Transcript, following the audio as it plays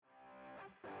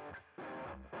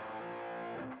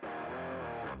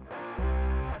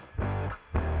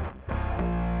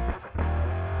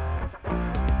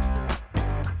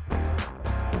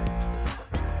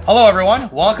Hello, everyone.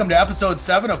 Welcome to episode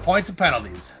 7 of Points and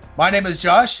Penalties. My name is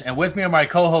Josh, and with me are my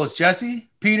co-hosts Jesse,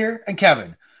 Peter, and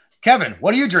Kevin. Kevin,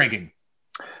 what are you drinking?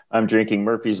 I'm drinking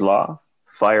Murphy's Law,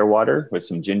 fire water with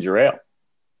some ginger ale.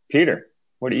 Peter,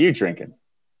 what are you drinking?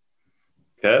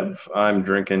 Kev, I'm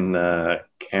drinking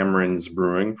Cameron's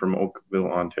Brewing from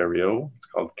Oakville, Ontario. It's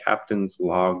called Captain's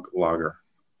Log Lager.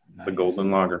 Nice. The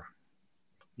golden lager.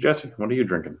 Jesse, what are you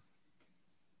drinking?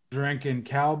 Drinking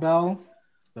Cowbell,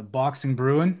 the Boxing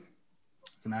Brewing.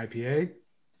 It's an IPA,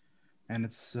 and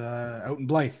it's out in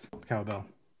Blythe, Cowbell.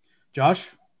 Josh,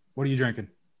 what are you drinking?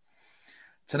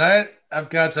 Tonight,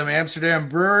 I've got some Amsterdam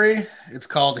Brewery. It's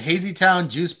called Hazy Town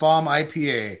Juice Bomb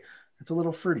IPA. It's a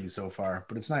little fruity so far,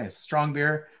 but it's nice. Strong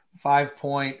beer,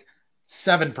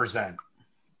 5.7%.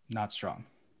 Not strong.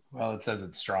 Well, it says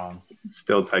it's strong. It's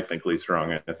still technically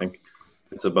strong. I think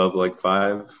it's above like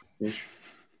 5-ish.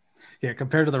 Yeah,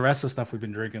 compared to the rest of the stuff we've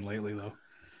been drinking lately, though.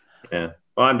 Yeah.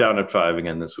 Well, I'm down at 5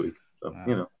 again this week.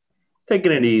 So,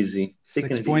 taking it easy.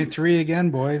 6.3 again,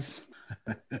 boys.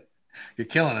 You're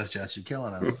killing us, Jess. You're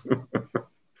killing us.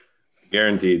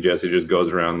 Guaranteed, Jesse just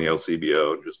goes around the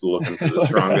LCBO just looking for the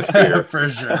strongest beer. For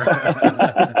sure.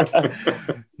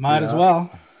 Might as well.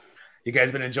 You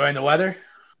guys been enjoying the weather?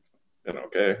 Been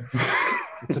okay.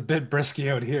 It's a bit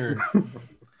brisky out here.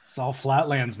 It's all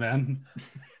flatlands, man.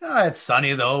 It's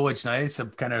sunny, though, which is nice.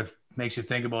 It kind of makes you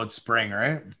think about spring,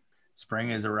 right? Spring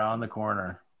is around the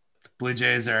corner. The Blue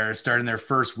Jays are starting their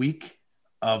first week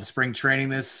of spring training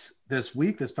this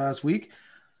past week.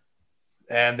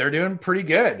 And they're doing pretty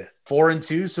good.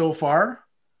 4-2 so far.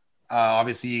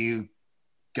 Obviously, you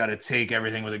got to take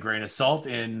everything with a grain of salt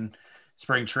in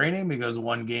spring training because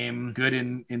one game good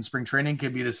in spring training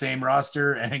could be the same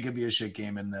roster and it could be a shit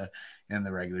game in the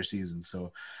regular season.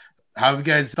 So how have you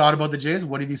guys thought about the Jays?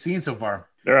 What have you seen so far?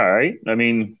 They're all right. I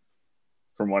mean,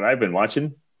 from what I've been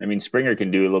watching, Springer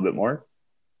can do a little bit more.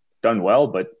 Done well,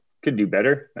 but could do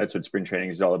better. That's what spring training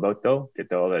is all about, though.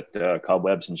 Get all that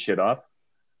cobwebs and shit off.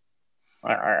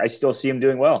 I still see him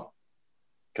doing well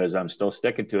because I'm still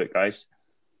sticking to it, guys.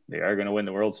 They are going to win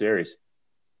the World Series.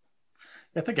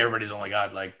 I think everybody's only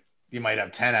got you might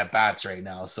have 10 at bats right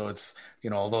now. So it's,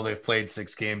 although they've played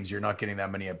 6 games, you're not getting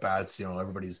that many at bats.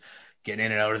 Everybody's getting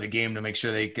in and out of the game to make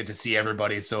sure they get to see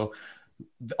everybody. So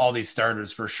all these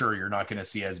starters, for sure, you're not going to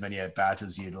see as many at bats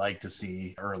as you'd like to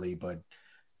see early, but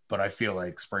I feel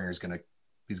like Springer's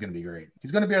he's going to be great.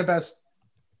 He's going to be our best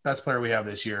player we have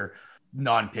this year,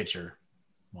 non-pitcher,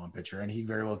 and he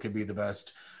very well could be the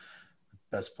best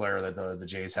player that the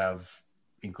Jays have,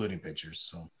 including pitchers.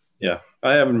 So yeah,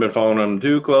 I haven't been following him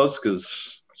too close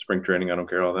because spring training I don't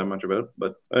care all that much about.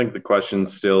 But I think the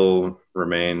questions still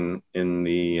remain in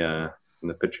the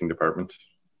pitching department,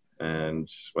 and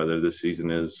whether this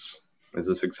season is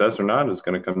a success or not is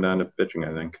going to come down to pitching.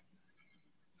 I think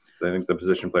the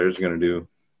position players are going to do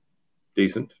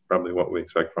decent, probably what we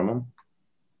expect from them,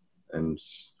 and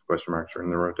question marks are in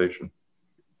the rotation.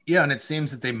 Yeah, and it seems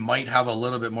that they might have a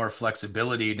little bit more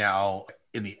flexibility now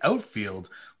in the outfield.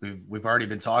 We've already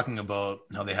been talking about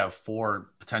how they have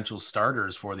 4 potential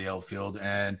starters for the outfield,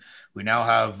 and we now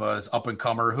have an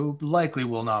up-and-comer who likely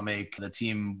will not make the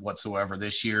team whatsoever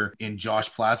this year in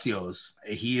Josh Palacios.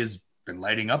 He has been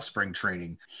lighting up spring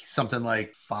training. He's something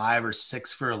like 5 or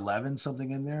 6 for 11,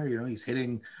 something in there. He's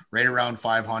hitting right around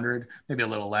 500, maybe a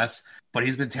little less, but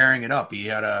he's been tearing it up. He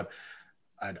had an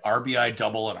RBI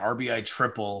double, an RBI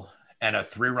triple, and a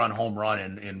 3-run home run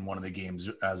in one of the games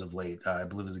as of late. I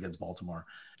believe it was against Baltimore.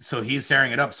 So he's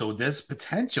tearing it up. So this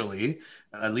potentially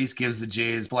at least gives the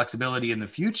Jays flexibility in the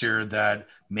future that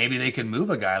maybe they can move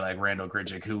a guy like Randal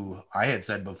Grichuk, who I had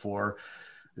said before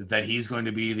that he's going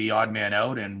to be the odd man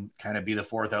out and kind of be the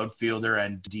 4th outfielder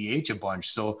and DH a bunch.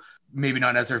 So maybe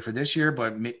not necessarily for this year,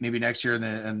 but maybe next year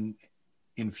and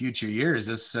in future years,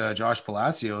 this Josh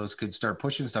Palacios could start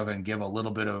pushing stuff and give a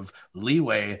little bit of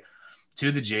leeway to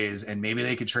the Jays, and maybe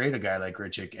they could trade a guy like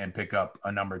Grichuk and pick up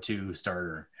a number 2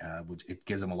 starter. It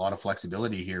gives them a lot of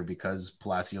flexibility here because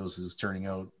Palacios is turning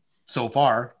out so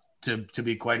far to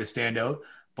be quite a standout,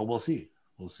 but we'll see.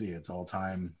 It's all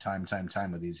time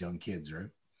with these young kids, right?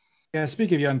 Yeah,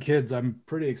 speaking of young kids, I'm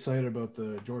pretty excited about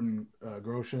the Jordan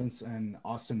Groshans and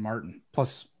Austin Martin,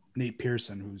 plus Nate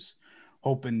Pearson, who's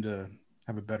hoping to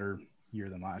have a better year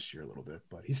than last year a little bit,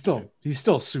 but he's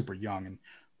still super young,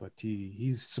 but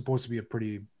he's supposed to be a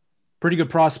pretty good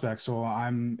prospect. So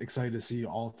I'm excited to see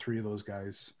all 3 of those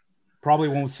guys. Probably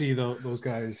won't see those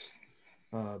guys,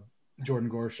 Jordan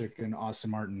Groshans and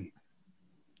Austin Martin,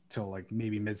 till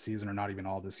maybe mid-season or not even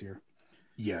all this year.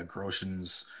 Yeah,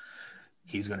 Groshans,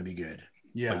 he's going to be good.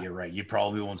 Yeah. But you're right. You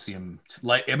probably won't see him.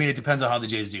 I mean, it depends on how the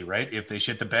Jays do, right? If they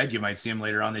shit the bed, you might see him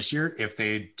later on this year. If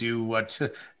they do what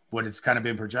has kind of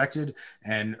been projected,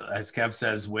 and as Kev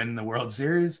says, win the World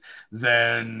Series,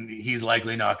 then he's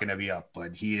likely not going to be up.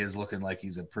 But he is looking like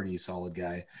he's a pretty solid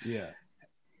guy. Yeah.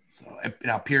 So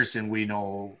now Pearson, we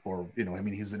know, or I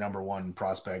mean, he's the number one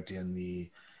prospect in the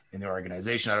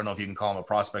organization. I don't know if you can call him a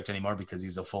prospect anymore because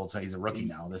he's a rookie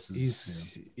now. He's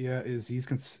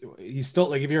still,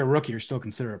 like, if you're a rookie, you're still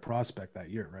considered a prospect that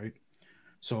year, right?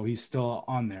 So he's still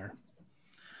on there.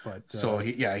 But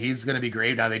he's going to be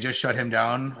great. Now they just shut him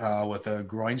down with a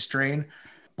groin strain,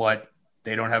 but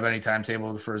they don't have any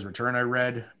timetable for his return, I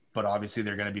read. But obviously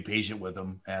they're going to be patient with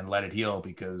him and let it heal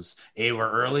because A,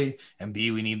 we're early, and B,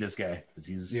 we need this guy because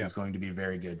he's going to be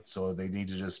very good. So they need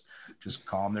to just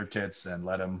calm their tits and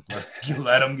let him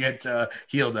get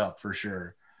healed up for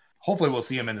sure. Hopefully we'll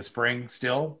see him in the spring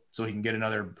still, so he can get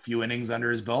another few innings under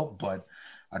his belt. But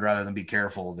I'd rather them be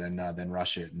careful than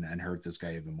rush it and hurt this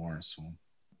guy even more. So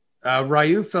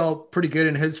Ryu felt pretty good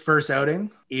in his first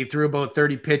outing. He threw about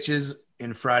 30 pitches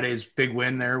in Friday's big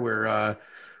win there,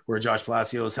 where Josh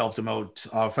Palacios helped him out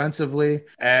offensively.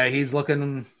 He's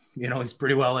looking, he's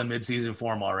pretty well in midseason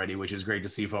form already, which is great to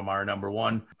see from our number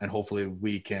one. And hopefully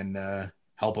we can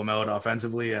help him out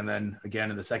offensively. And then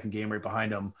again in the second game right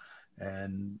behind him,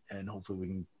 and hopefully we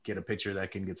can get a pitcher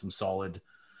that can get some solid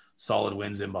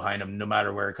wins in behind him, no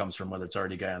matter where it comes from, whether it's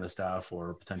already a guy on the staff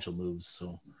or potential moves.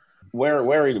 So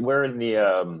where in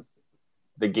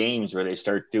the games where they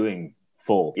start doing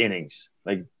full innings,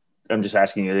 like, I'm just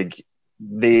asking you, like,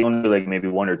 they only do like maybe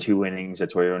 1 or 2 innings.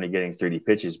 That's why you're only getting 30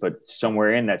 pitches. But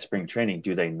somewhere in that spring training,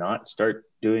 do they not start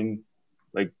doing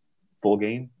like full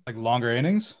game? Like longer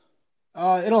innings?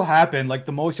 It'll happen. Like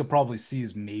the most you'll probably see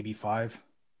is maybe 5,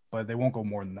 but they won't go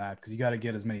more than that because you got to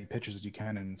get as many pitches as you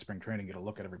can in spring training, get a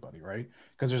look at everybody, right?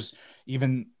 Because there's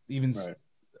even right.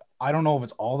 I don't know if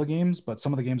it's all the games, but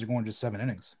some of the games are going just 7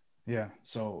 innings. Yeah.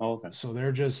 So So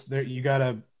they're just there.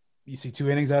 You see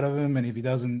 2 innings out of him, and if he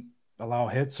doesn't allow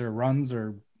hits or runs,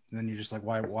 or then you're just like,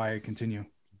 why continue?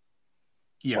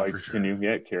 Yeah, for continue. Sure.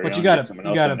 Yeah, carry but on.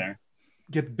 You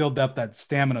gotta build up that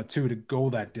stamina too to go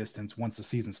that distance once the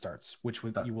season starts, which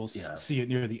you will see it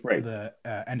near the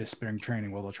end of spring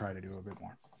training where they'll try to do a bit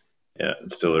more. Yeah,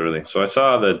 it's still early. So I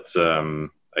saw that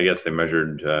I guess they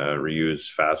measured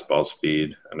Ryu's fastball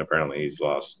speed, and apparently he's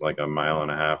lost like 1.5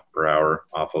 miles per hour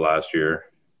off of last year.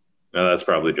 No, that's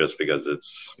probably just because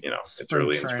it's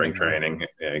early in spring training. Right?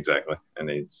 Yeah, exactly.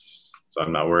 And so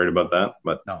I'm not worried about that,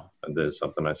 but no, there's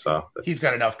something I saw. He's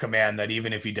got enough command that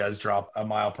even if he does drop 1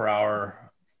 mile per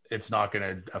hour, it's not going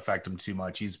to affect him too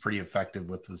much. He's pretty effective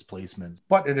with his placements,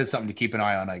 but it is something to keep an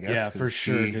eye on, I guess. Yeah, for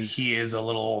sure. He is a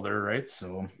little older, right?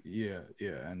 So yeah.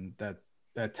 And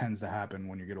that tends to happen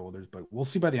when you get older, but we'll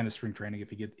see by the end of spring training if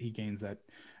he gains that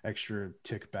extra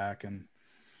tick back and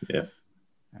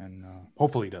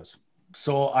hopefully he does.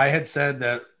 So I had said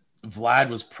that Vlad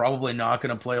was probably not going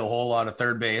to play a whole lot of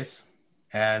third base,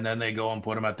 and then they go and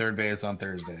put him at third base on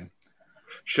Thursday.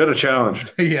 Should have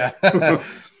challenged. Yeah.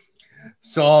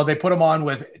 So they put him on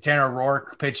with Tanner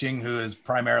Roark pitching, who is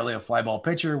primarily a fly ball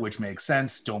pitcher, which makes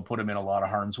sense. Don't put him in a lot of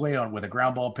harm's way with a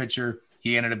ground ball pitcher.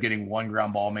 He ended up getting 1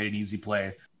 ground ball, made an easy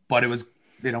play, but it was,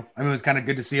 it was kind of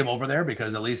good to see him over there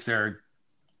because at least they're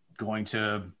going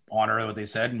to honor what they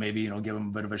said and maybe, give him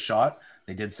a bit of a shot.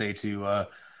 They did say to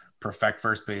perfect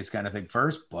first base kind of thing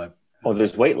first, but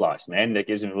there's weight loss, man. That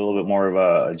gives him a little bit more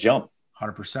of a jump.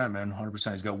 100%, man.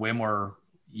 100%. He's got way more.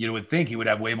 You would think he would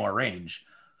have way more range.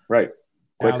 Right.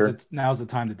 Quicker. Now's the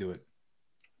time to do it.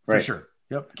 For sure.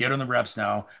 Yep. Get on the reps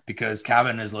now because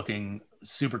Cavan is looking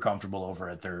super comfortable over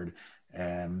at third,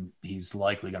 and he's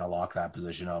likely going to lock that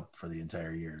position up for the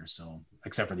entire year. So,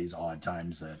 except for these odd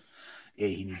times that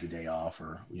he needs a day off,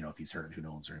 or if he's hurt, who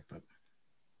knows, right? But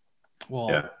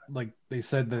like they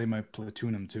said that they might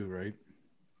platoon him too, right?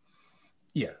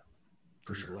 Yeah,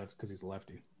 for sure. Because he's a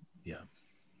lefty. Yeah,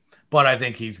 but I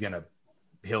think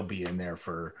he'll be in there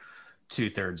for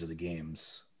 2/3 of the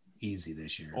games easy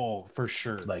this year. Oh, for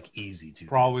sure. Like easy 2/3.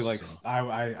 Probably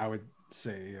I would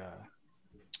say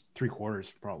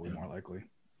 3/4 probably more likely.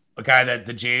 A guy that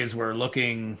the Jays were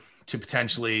looking to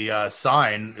potentially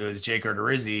sign is Jake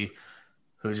Odorizzi,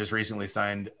 who just recently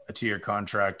signed a 2-year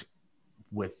contract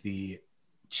with the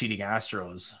cheating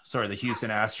Astros. Sorry, the Houston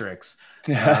Asterix.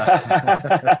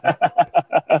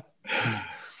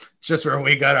 Just where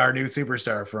we got our new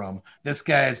superstar from. This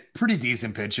guy's pretty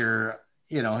decent pitcher.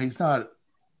 He's not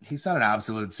an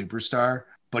absolute superstar,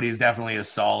 but he's definitely a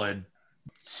solid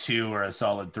 2 or a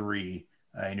solid 3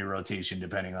 in your rotation,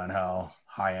 depending on how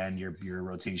high end your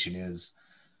rotation is.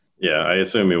 Yeah, I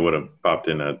assume he would have popped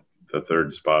in at the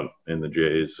third spot in the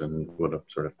Jays and would have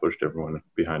sort of pushed everyone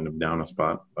behind him down a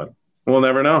spot. But we'll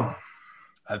never know.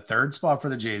 A third spot for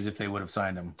the Jays if they would have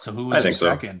signed him. So who I was your think so.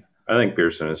 second? I think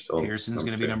Pearson is still. Pearson's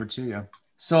going to be number 2, yeah.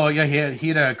 So yeah, he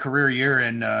had a career year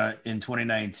in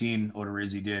 2019.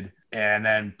 Odorizzi did, and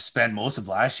then spent most of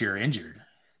last year injured.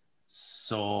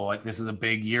 So like, this is a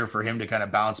big year for him to kind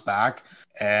of bounce back.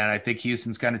 And I think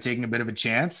Houston's kind of taking a bit of a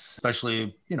chance,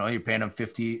 especially, you know, you're paying him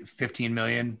 15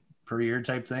 million per year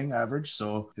type thing average.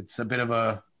 So it's a bit of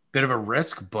a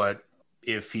risk, but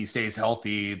if he stays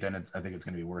healthy, then I think it's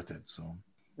going to be worth it. So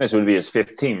this would be his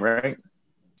 5th team, right?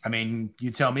 I mean,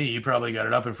 you tell me, you probably got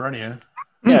it up in front of you.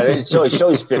 Yeah. So it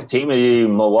shows 5th team,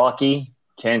 Milwaukee,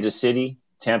 Kansas City,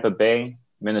 Tampa Bay,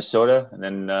 Minnesota, and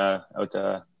then out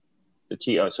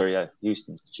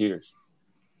Houston, the Cheaters.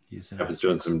 I was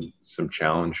doing some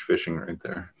challenge fishing right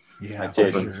there. Yeah, I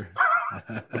did. Sure.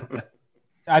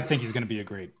 I think he's going to be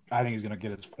I think he's going to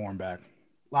get his form back.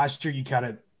 Last year,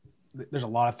 there's a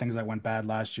lot of things that went bad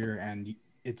last year, and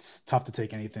it's tough to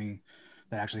take anything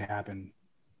that actually happened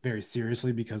very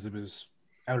seriously because it was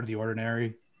out of the ordinary.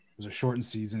 It was a shortened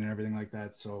season and everything like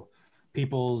that. So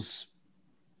people's,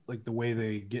 like, the way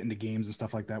they get into games and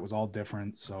stuff like that was all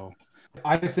different. So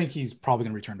I think he's probably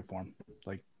going to return to form.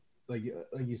 Like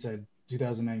you said,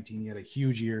 2019, he had a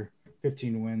huge year,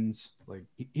 15 wins. Like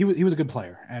he was a good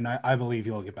player, and I believe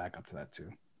he'll get back up to that too.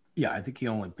 Yeah, I think he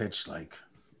only pitched like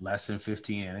less than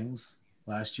 15 innings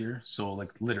last year. So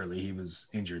like literally he was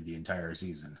injured the entire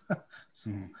season.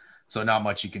 So not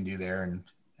much you can do there.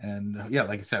 And yeah,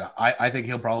 like I said, I think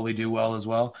he'll probably do well as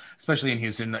well, especially in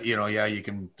Houston. You know, yeah, you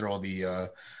can throw the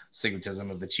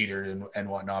stigmatism of the cheater and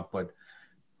whatnot, but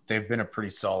they've been a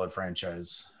pretty solid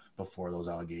franchise before those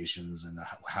allegations. And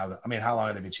how long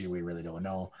have they been cheating? We really don't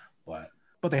know, but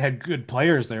they had good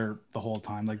players there the whole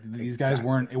time. Like these guys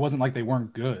it wasn't like they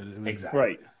weren't good. Exactly.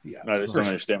 Right. Yeah. I just don't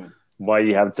understand why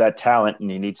you have that talent and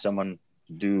you need someone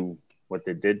to do what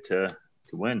they did to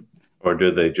win. Or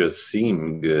do they just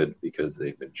seem good because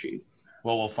they've been cheating?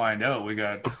 Well, we'll find out. We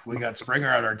got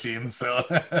Springer on our team, so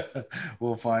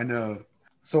we'll find out.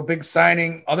 So big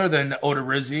signing other than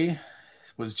Odorizzi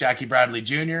was Jackie Bradley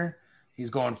Jr. He's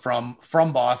going from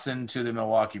Boston to the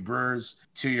Milwaukee Brewers,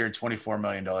 2-year, $24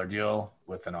 million deal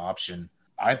with an option.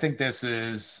 I think this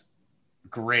is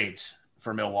great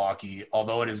for Milwaukee,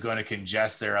 although it is going to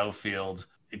congest their outfield.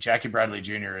 Jackie Bradley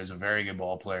Jr. is a very good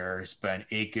ball player. Spent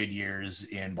 8 good years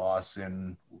in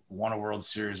Boston, won a World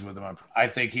Series with him. I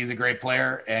think he's a great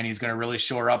player, and he's going to really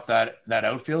shore up that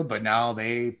outfield. But now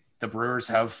the Brewers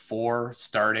have 4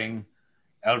 starting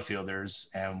outfielders,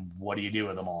 and what do you do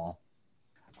with them all?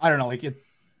 I don't know. Like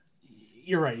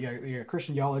you're right. You got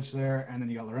Christian Yelich there, and then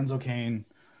you got Lorenzo Cain.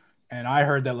 And I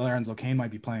heard that Lorenzo Cain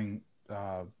might be playing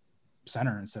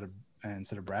center instead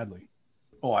of Bradley.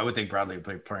 Oh, I would think Bradley would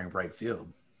be playing right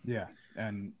field. Yeah,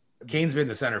 and Cain's been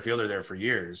the center fielder there for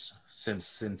years,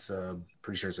 since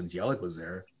pretty sure since Yelich was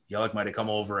there. Yelich might have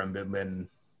come over and been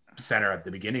center at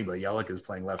the beginning, but Yelich is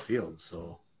playing left field.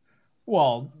 So,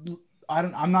 well,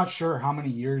 I'm not sure how many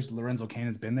years Lorenzo Cain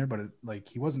has been there, but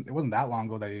it wasn't that long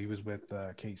ago that he was with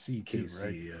KC too,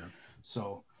 right? Yeah.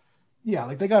 So, yeah,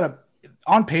 like they got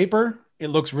on paper, it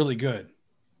looks really good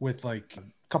with like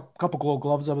a couple gold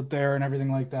gloves up there and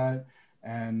everything like that.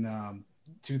 And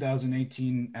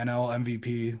 2018 NL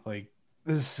MVP, like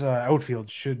this outfield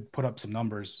should put up some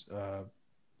numbers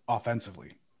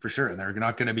offensively. For sure. And they're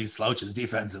not going to be slouches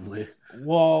defensively.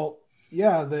 Well,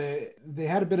 yeah, they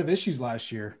had a bit of issues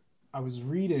last year. I was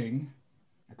reading,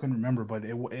 I couldn't remember, but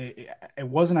it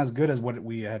wasn't as good as what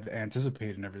we had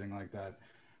anticipated and everything like that.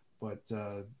 But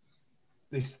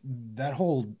that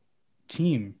whole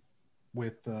team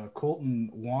with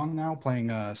Colton Wong now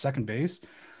playing second base,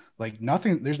 like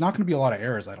nothing. There's not going to be a lot of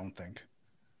errors, I don't think.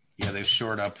 Yeah, they've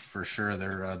shored up for sure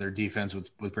their defense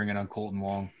with bringing on Colton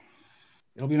Wong.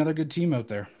 It'll be another good team out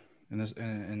there in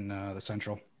the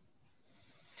Central.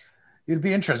 It'd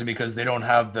be interesting because they don't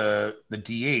have the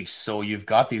DH, so you've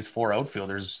got these 4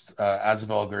 outfielders.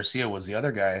 Azavel Garcia was the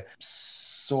other guy.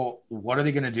 So what are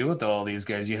they going to do with all these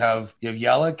guys? You have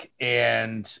Yelich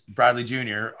and Bradley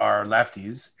Jr. are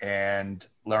lefties, and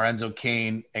Lorenzo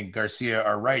Cain and Garcia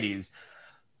are righties.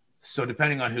 So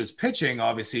depending on who's pitching,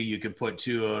 obviously you could put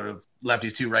 2 out of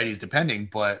lefties, 2 righties, depending.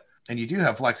 And you do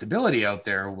have flexibility out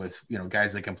there with,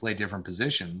 guys that can play different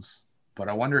positions. But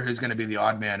I wonder who's going to be the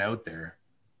odd man out there.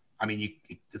 I mean,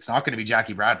 it's not going to be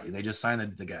Jackie Bradley. They just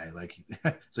signed the guy,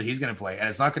 so he's going to play, and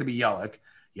it's not going to be Yelich.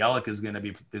 Yelich is going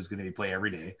to be play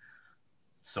every day.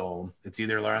 So it's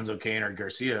either Lorenzo Cain or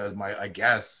Garcia. I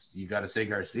guess you got to say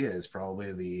Garcia is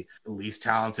probably the least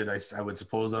talented, I would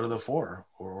suppose, out of the 4,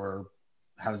 or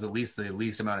has at least the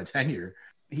least amount of tenure.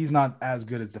 He's not as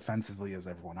good as defensively as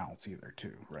everyone else either,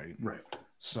 too, right? Right.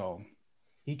 So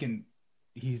he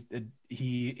used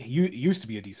to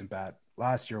be a decent bat.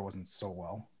 Last year wasn't so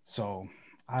well. So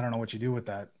I don't know what you do with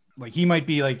that. Like, he might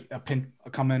be like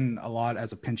come in a lot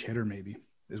as a pinch hitter, maybe,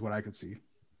 is what I could see.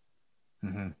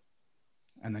 Mm-hmm.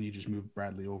 And then you just move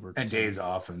Bradley over. And days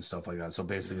off and stuff like that. So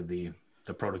basically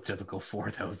the prototypical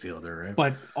fourth outfielder, right?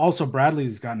 But also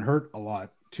Bradley's gotten hurt a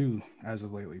lot too, as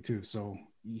of lately too. So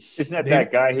isn't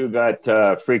that guy who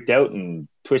got freaked out and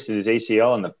twisted his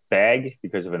ACL in the bag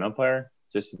because of an umpire?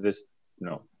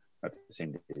 No, not the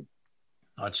same dude.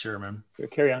 Not sure, man.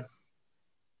 Carry on.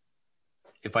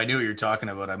 If I knew what you're talking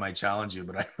about, I might challenge you,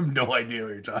 but I have no idea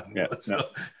what you're talking about. So.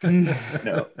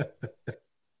 No.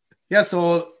 Yeah,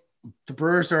 so the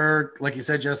Brewers are, like you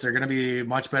said, Jess, they're going to be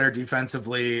much better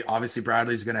defensively. Obviously,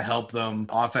 Bradley's going to help them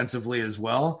offensively as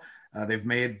well.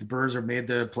 The Brewers have made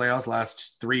the playoffs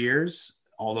last 3 years,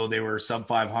 although they were sub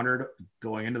 500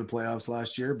 going into the playoffs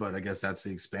last year, but I guess that's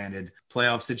the expanded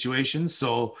playoff situation.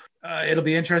 So it'll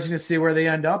be interesting to see where they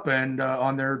end up and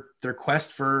on their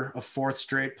quest for a fourth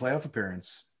straight playoff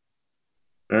appearance.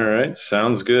 All right.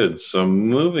 Sounds good. So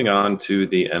moving on to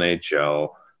the NHL,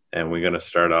 and we're going to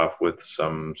start off with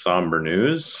some somber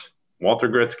news. Walter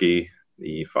Gretzky,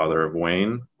 the father of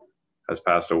Wayne, has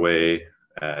passed away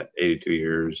at 82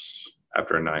 years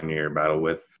after a 9-year battle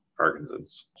with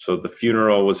Parkinson's. So the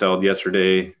funeral was held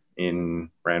yesterday in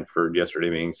Brantford, yesterday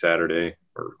being Saturday.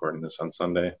 We're recording this on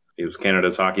Sunday. He was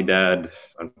Canada's hockey dad.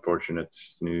 Unfortunate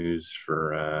news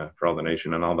for all the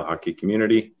nation and all the hockey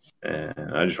community.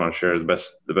 And I just want to share the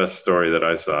best story that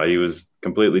I saw. He was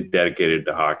completely dedicated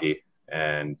to hockey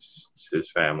and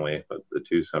his family, but the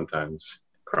two sometimes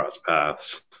cross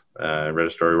paths. I read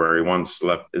a story where he once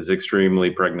left his extremely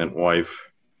pregnant wife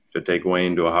to take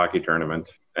Wayne to a hockey tournament,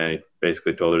 and he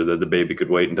basically told her that the baby could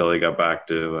wait until he got back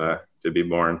to be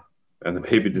born, and the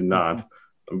baby did not.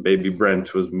 Baby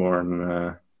Brent was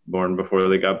born before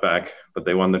they got back, but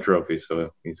they won the trophy,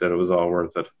 so he said it was all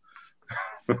worth it.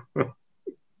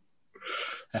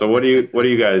 So what are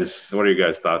you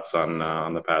guys thoughts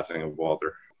on the passing of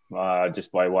Walter?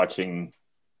 Just by watching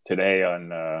today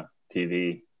on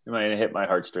TV, it might hit my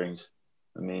heartstrings.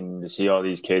 I mean, to see all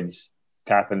these kids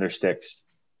tapping their sticks.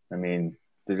 I mean,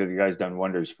 the guy's done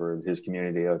wonders for his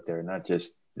community out there, not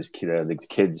just the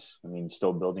kids. I mean,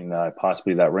 still building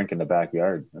possibly that rink in the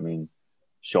backyard. I mean,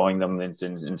 showing them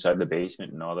inside the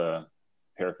basement and all the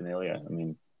paraphernalia. I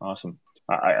mean, awesome.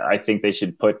 I think they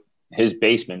should put his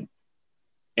basement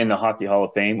in the Hockey Hall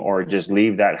of Fame, or just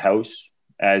leave that house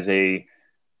as a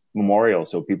memorial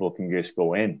so people can just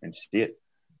go in and see it.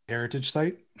 Heritage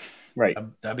site, right?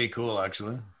 That'd be cool,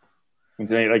 actually. I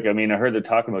heard them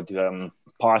talking about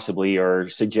possibly or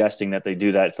suggesting that they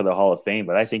do that for the Hall of Fame,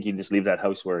 but I think you just leave that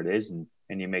house where it is and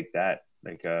you make that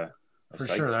like a for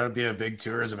site. Sure, that would be a big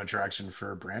tourism attraction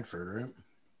for Brantford, right?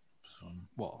 So,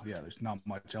 well, yeah, there's not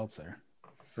much else there.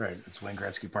 Right, it's Wayne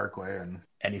Gretzky Parkway and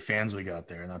any fans we got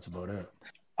there, and that's about it.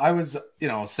 I was,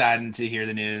 saddened to hear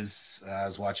the news. I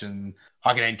was watching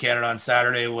Hockey Night in Canada on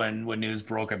Saturday when news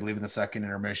broke, I believe in the second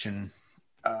intermission.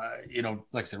 Like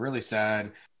I said, really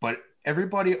sad. But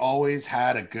everybody always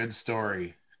had a good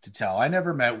story to tell. I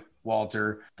never met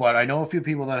Walter, but I know a few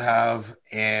people that have.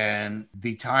 And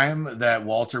the time that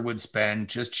Walter would spend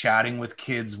just chatting with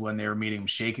kids when they were meeting him,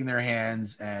 shaking their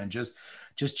hands and just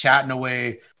chatting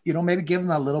away, maybe give them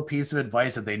that little piece of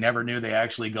advice that they never knew they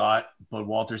actually got, but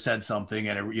Walter said something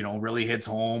and it, really hits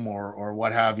home or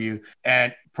what have you.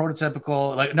 And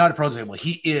prototypical, like not a prototypical,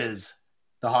 he is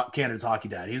Canada's hockey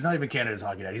dad. He's not even Canada's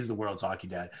hockey dad. He's the world's hockey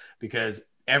dad, because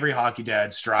every hockey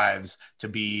dad strives to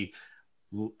be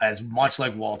as much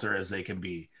like Walter as they can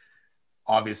be.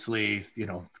 Obviously,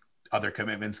 other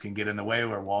commitments can get in the way,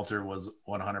 where Walter was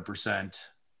 100%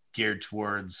 geared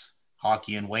towards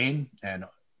hockey and Wayne, and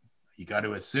you got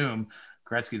to assume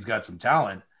Gretzky's got some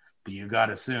talent, but you got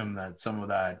to assume that some of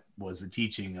that was the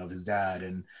teaching of his dad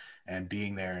and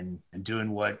being there and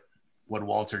doing what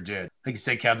Walter did. Like you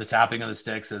say, Kev, the tapping of the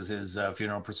sticks as his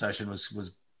funeral procession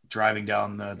was driving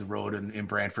down the road in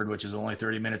Brantford, which is only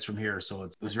 30 minutes from here. So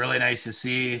it was really nice to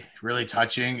see, really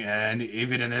touching. And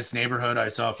even in this neighborhood, I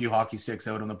saw a few hockey sticks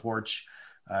out on the porch,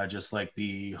 just like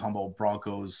the Humboldt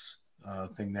Broncos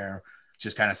thing there,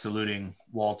 just kind of saluting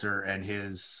Walter and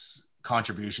his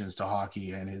contributions to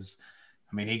hockey and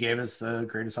he gave us the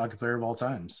greatest hockey player of all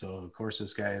time. So of course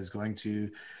this guy is going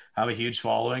to have a huge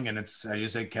following, and it's, as you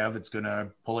said, Kev, it's going to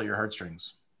pull at your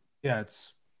heartstrings. Yeah,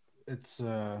 it's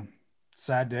a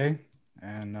sad day.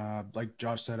 And like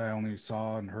Josh said, I only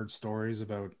saw and heard stories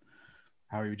about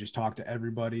how he would just talk to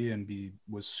everybody and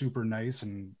was super nice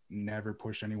and never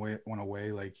pushed anyone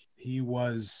away. Like, he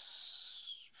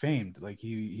was famed. Like,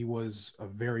 he was a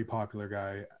very popular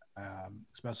guy,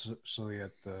 especially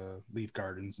at the Leaf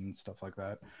Gardens and stuff like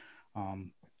that.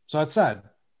 So that's sad,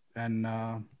 and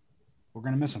we're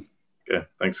gonna miss him. Okay,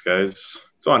 thanks, guys.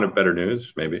 So on to better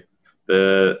news, maybe.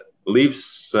 The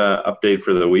Leafs update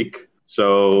for the week.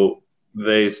 So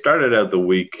they started out the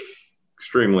week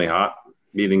extremely hot,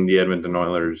 beating the Edmonton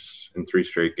Oilers in 3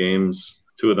 straight games,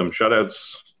 2 of them shutouts,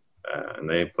 and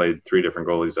they played 3 different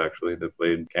goalies, actually. They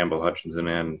played Campbell Hutchinson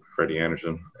and Freddie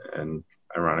Anderson, and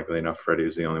ironically enough, Freddie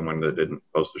was the only one that didn't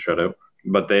post a shutout.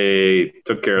 But they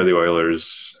took care of the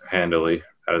Oilers handily,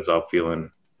 had us all feeling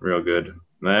real good.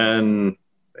 Then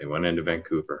they went into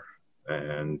Vancouver,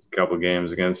 and a couple of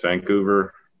games against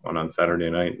Vancouver, one on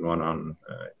Saturday night and one on,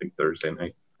 I think, Thursday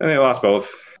night. And they lost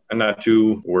both. I'm not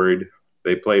too worried.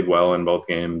 They played well in both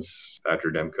games. Thatcher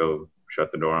Demko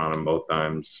shut the door on them both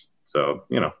times. So,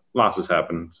 losses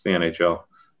happen. It's the NHL.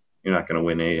 You're not going to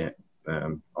win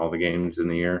all the games in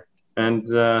the year. And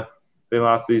they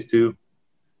lost these 2,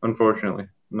 unfortunately.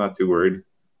 I'm not too worried.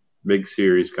 Big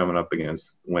series coming up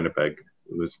against Winnipeg,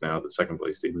 who is now the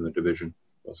second-place team in the division.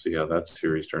 We'll see how that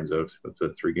series turns out. That's a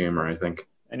 3-gamer, I think.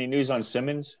 Any news on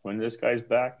Simmons when this guy's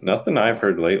back? Nothing I've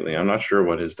heard lately. I'm not sure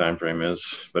what his time frame is,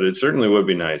 but it certainly would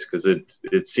be nice because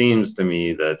it seems to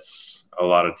me that a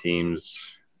lot of teams,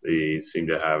 they seem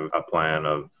to have a plan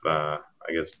of, I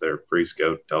guess their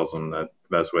pre-scout tells them that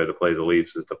the best way to play the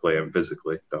Leafs is to play them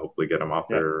physically to hopefully get them off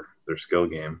their skill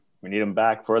game. We need them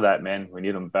back for that, man. We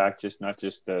need them back not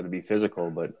just to be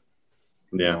physical, but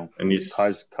and you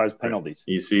cause penalties.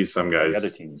 You see some guys other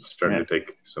teams starting to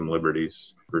take some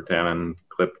liberties. Virtanen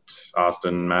clipped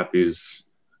Austin Matthews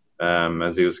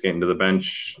as he was getting to the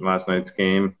bench last night's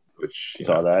game, which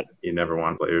saw that. You never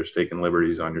want players taking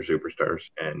liberties on your superstars,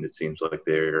 and it seems like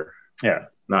they're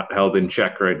not held in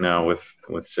check right now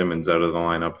with Simmons out of the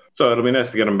lineup. So it'll be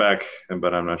nice to get him back,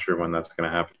 but I'm not sure when that's going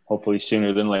to happen. Hopefully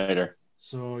sooner than later.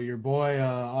 So your boy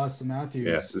Austin Matthews.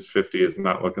 Yes, his 50 is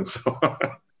not looking so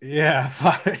hot. Yeah,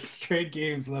 5 straight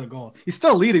games without a goal. He's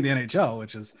still leading the NHL,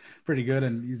 which is pretty good,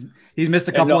 and he's missed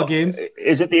a couple of games.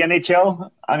 Is it the NHL?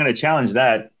 I'm going to challenge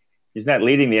that. He's not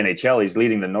leading the NHL. He's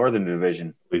leading the Northern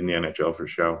Division. Leading the NHL for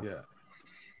sure. Yeah.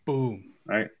 Boom.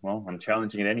 All right. Well, I'm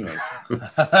challenging it anyways.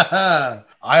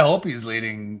 I hope he's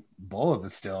leading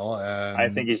both still. I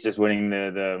think he's just winning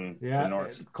the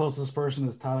North. Closest person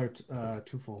is Tyler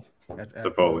Toffoli.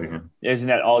 Toffoli. Isn't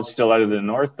that all still out of the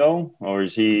North though, or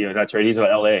is he? That's right. He's at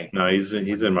LA. No, he's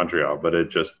in Montreal, but it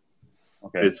just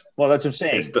okay. That's what I'm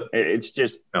saying. It's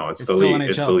just it's the league. NHL.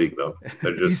 It's the league though.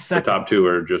 They're just the top 2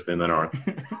 are just in the North.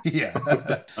 Yeah.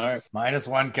 All right.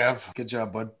 -1, Kev. Good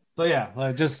job, bud. So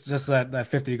yeah, just that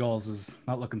 50 goals is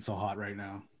not looking so hot right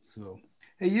now. So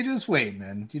hey, you just wait,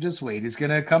 man. You just wait. He's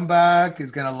gonna come back.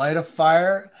 He's gonna light a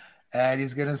fire, and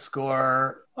he's gonna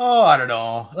score. Oh, I don't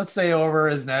know. Let's say over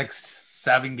his next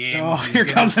 7 games, here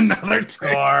comes another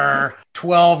score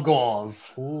 12 goals.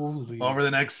 Holy. Over the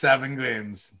next 7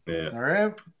 games. Yeah. All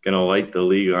right. Gonna light the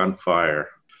league on fire.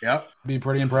 Yep. Be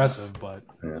pretty impressive, but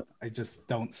I just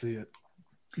don't see it.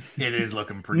 It is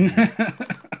looking pretty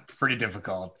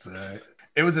difficult.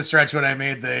 It was a stretch when I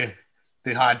made the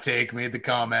hot take, made the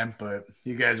comment, but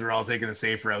you guys were all taking the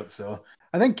safe route. So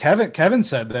I think Kevin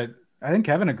said that. I think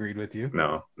Kevin agreed with you.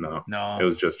 No. It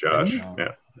was just Josh. No.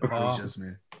 Yeah. It was just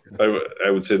me. I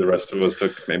would say the rest of us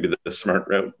took maybe the smart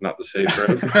route, not the safe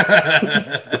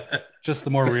route. Just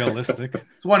the more realistic.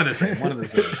 It's one of the same.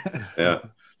 Yeah.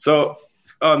 So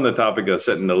on the topic of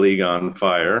setting the league on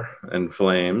fire and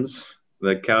flames,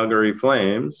 the Calgary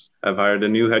Flames have hired a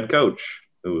new head coach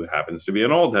who happens to be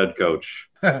an old head coach.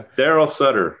 Daryl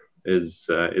Sutter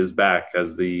is back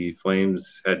as the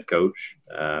Flames head coach.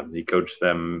 He coached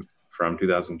them from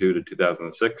 2002 to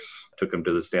 2006, took them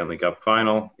to the Stanley Cup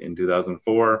final in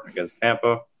 2004 against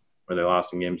Tampa, where they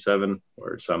lost in Game 7,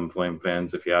 where some Flame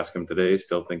fans, if you ask them today,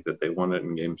 still think that they won it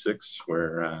in Game 6,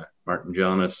 where Martin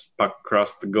Jonas puck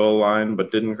crossed the goal line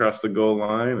but didn't cross the goal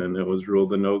line, and it was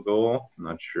ruled a no goal. I'm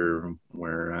not sure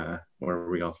where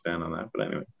we all stand on that, but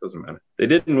anyway, it doesn't matter. They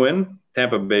didn't win.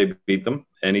 Tampa Bay beat them,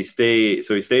 and he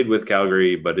stayed with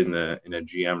Calgary, but in a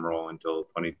GM role until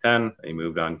 2010. He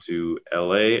moved on to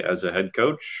LA as a head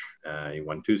coach. He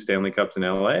won 2 Stanley Cups in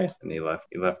LA, and he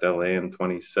left LA in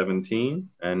 2017,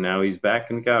 and now he's back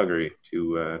in Calgary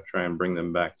to try and bring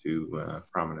them back to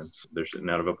prominence. They're sitting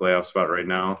out of a playoff spot right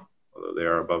now, although they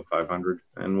are above 500,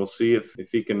 and we'll see if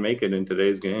he can make it in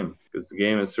today's game, because the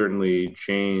game has certainly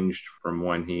changed from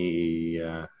when he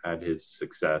had his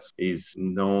success. He's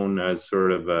known as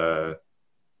sort of a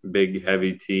big,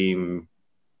 heavy team,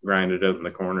 grind it out in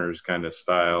the corners kind of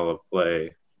style of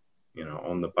play.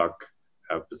 Own the puck,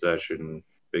 have possession,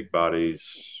 big bodies,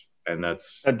 and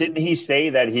that's. Didn't he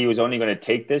say that he was only going to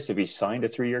take this if he signed a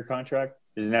 3-year contract?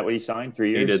 Isn't that what he signed?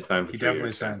 3 years. He did sign for 3 He years.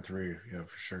 definitely signed 3, yeah,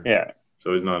 for sure. Yeah.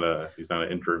 So he's not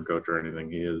an interim coach or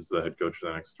anything. He is the head coach for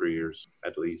the next 3 years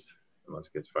at least, unless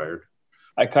he gets fired.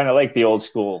 I kind of like the old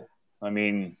school. I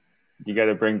mean, you got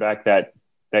to bring back that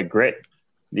grit.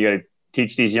 You got to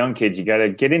teach these young kids. You got to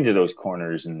get into those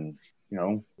corners, and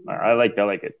I like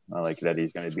it. I like that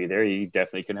he's going to be there. He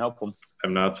definitely can help them.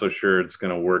 I'm not so sure it's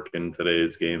going to work in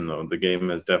today's game, though. The game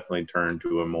has definitely turned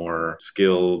to a more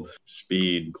skilled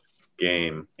speed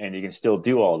game. And you can still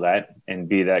do all that and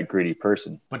be that gritty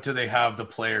person. But do they have the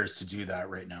players to do that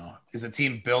right now? Is the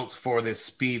team built for this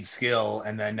speed skill,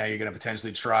 and then now you're going to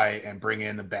potentially try and bring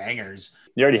in the bangers?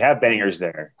 You already have bangers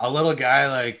there. A little guy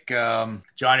like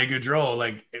Johnny Gaudreau,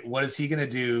 like, what is he going to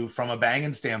do from a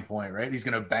banging standpoint, right? He's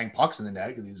going to bang pucks in the net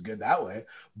because he's good that way,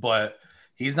 but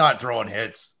he's not throwing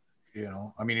hits.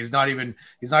 I mean, he's not going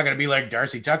to be like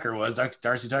Darcy Tucker was.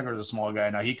 Darcy Tucker was a small guy.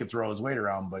 Now he could throw his weight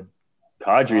around, but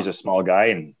Kadri's a small guy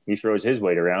and he throws his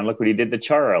weight around. Look what he did to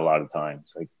Chara a lot of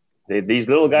times. Like these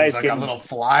little guys, like a little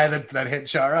fly that hit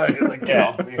Chara. He's like,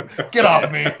 get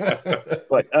off me.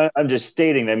 But I'm just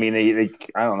stating. I mean,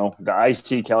 I don't know. I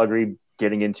see Calgary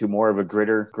getting into more of a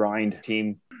gritter grind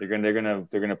team. They're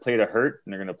gonna play to hurt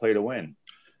and they're gonna play to win.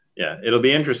 Yeah, it'll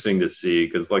be interesting to see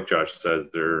because, like Josh says,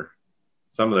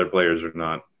 some of their players are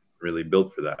not really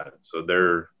built for that. So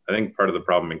I think part of the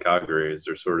problem in Calgary is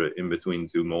they're sort of in between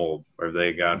two molds, where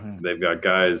they've got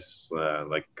guys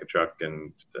like Tkachuk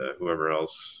and whoever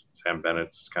else, Sam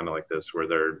Bennett's kind of like this, where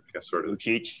they're sort of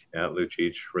Lucic,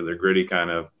 where they're gritty kind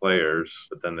of players,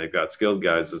 but then they've got skilled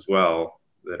guys as well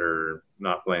that are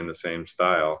not playing the same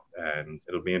style, and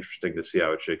it'll be interesting to see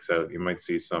how it shakes out. You might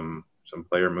see some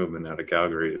player movement out of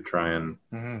Calgary to try and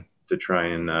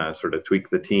sort of tweak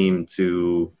the team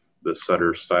to the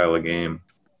Sutter style of game.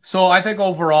 So I think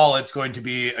overall it's going to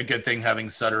be a good thing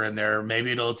having Sutter in there.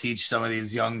 Maybe it'll teach some of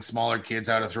these young, smaller kids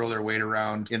how to throw their weight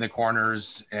around in the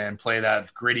corners and play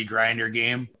that gritty grinder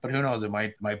game. But who knows? It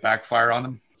might backfire on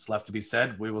them. It's left to be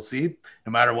said. We will see.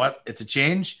 No matter what, it's a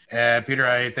change. Peter,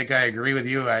 I think I agree with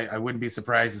you. I wouldn't be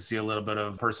surprised to see a little bit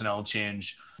of personnel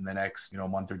change in the next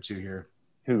month or two here.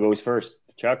 Who goes first?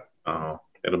 Chuck? Oh,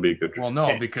 it'll be good. Well,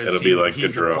 no, because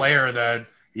he's a player that,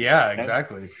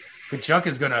 exactly.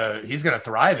 Tkachuk he's gonna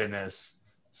thrive in this.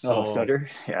 So Sutter,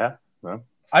 yeah. Well,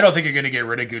 I don't think you're gonna get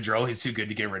rid of Gaudreau. He's too good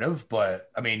to get rid of. But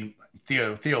I mean,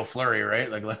 Theo Fleury, right?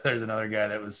 Like, there's another guy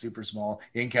that was super small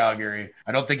in Calgary.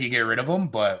 I don't think you get rid of him,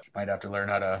 but you might have to learn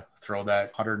how to throw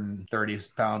that 130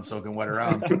 pounds soaking wet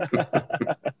around.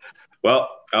 Well,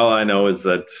 all I know is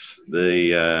that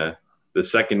the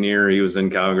second year he was in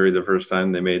Calgary, the first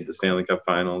time they made the Stanley Cup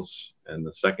Finals, and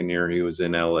the second year he was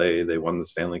in LA, they won the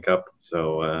Stanley Cup.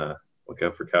 So look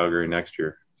out for Calgary next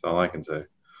year. That's all I can say.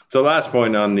 So last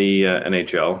point on the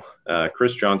NHL,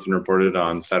 Chris Johnson reported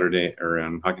on Saturday, or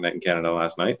on Hockey Night in Canada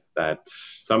last night, that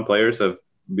some players have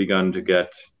begun to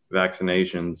get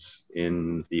vaccinations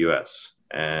in the U.S.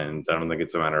 And I don't think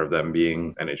it's a matter of them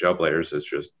being NHL players. It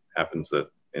just happens that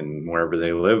in wherever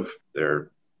they live,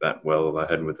 they're that well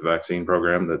ahead with the vaccine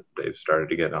program that they've started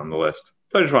to get on the list.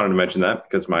 So I just wanted to mention that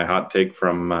because my hot take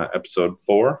from episode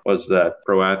 4 was that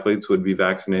pro athletes would be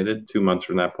vaccinated 2 months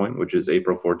from that point, which is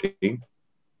April 14th.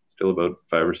 Still about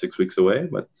 5 or 6 weeks away,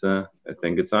 but I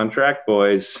think it's on track,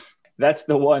 boys. That's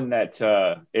the one that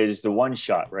is the one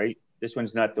shot, right? This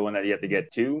one's not the one that you have to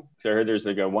get two. So I heard there's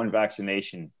like a one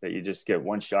vaccination that you just get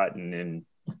one shot and then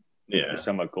you're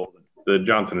somewhat golden. The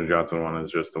Johnson & Johnson one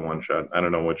is just the one shot. I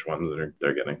don't know which ones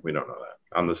they're getting. We don't know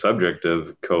that. On the subject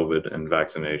of COVID and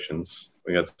vaccinations,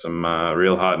 we got some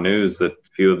real hot news that a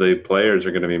few of the players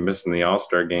are going to be missing the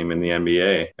All-Star game in the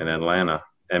NBA in Atlanta.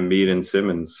 Embiid and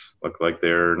Simmons look like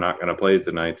they're not going to play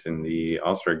tonight in the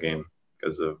All-Star game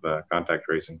because of contact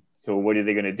tracing. So what are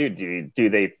they going to do? Do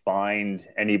they find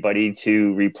anybody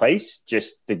to replace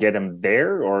just to get them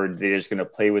there, or are they just going to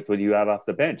play with what you have off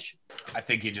the bench? I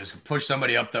think you just push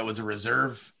somebody up that was a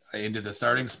reserve into the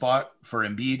starting spot for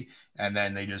Embiid, and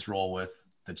then they just roll with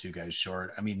the two guys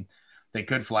short. I mean, they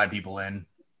could fly people in,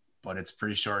 but it's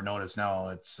pretty short notice now.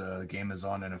 It's the game is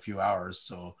on in a few hours,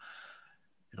 so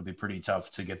it'll be pretty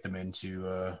tough to get them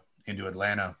into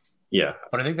Atlanta. Yeah.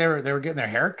 But I think they were getting their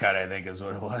hair cut, I think is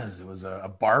what it was. It was a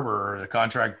barber, the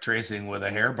contract tracing with a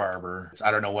hair barber.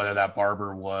 I don't know whether that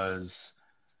barber was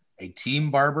a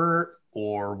team barber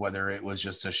or whether it was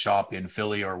just a shop in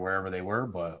Philly or wherever they were.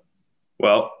 But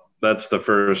well, that's the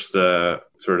first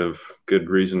sort of good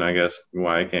reason, I guess,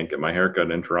 why I can't get my hair cut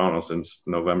in Toronto since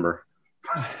November.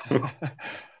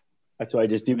 That's why I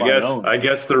just do my own. I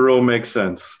guess the rule makes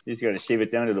sense. You just got to shave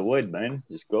it down to the wood, man.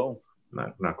 Just go.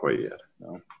 Not quite yet.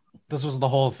 No. This was the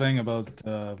whole thing about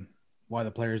why the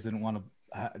players didn't want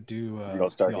to do the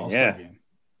All-Star game.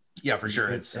 Yeah, for sure.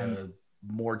 It's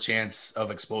more chance of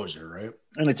exposure, right?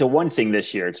 And it's a one thing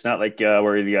this year. It's not like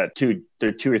where you got 2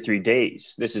 or 3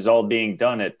 days. This is all being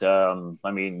done at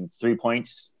 3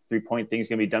 points. 3-point thing's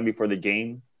going to be done before the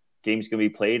game. Game's going to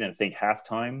be played, and I think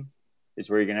halftime is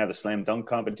where you're going to have the slam dunk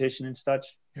competition and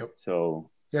such. Yep.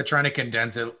 So yeah, trying to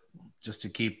condense it just to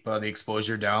keep the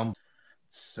exposure down.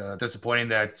 It's disappointing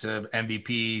that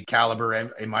MVP caliber,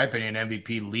 in my opinion,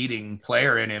 MVP leading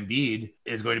player in Embiid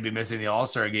is going to be missing the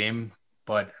All-Star game.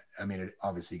 But I mean,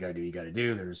 obviously you got to do what you got to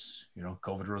do. There's,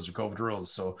 COVID rules are COVID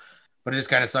rules. So, but it just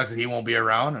kind of sucks that he won't be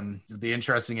around, and it'd be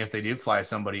interesting if they do fly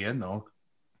somebody in though.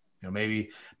 Maybe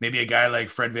a guy like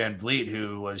Fred VanVleet,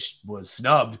 who was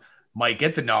snubbed, might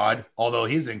get the nod, although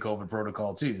he's in COVID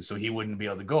protocol too. So he wouldn't be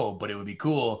able to go, but it would be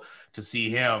cool to see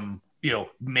him,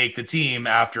 make the team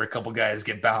after a couple guys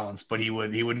get balanced, but he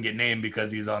wouldn't get named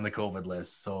because he's on the COVID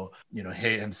list. So,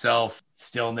 himself,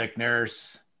 still Nick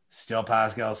Nurse, still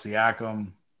Pascal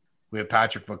Siakam. We have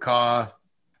Patrick McCaw,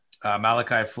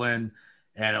 Malachi Flynn,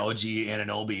 and OG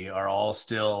Anunoby are all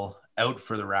still out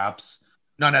for the Raps.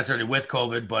 Not necessarily with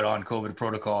COVID, but on COVID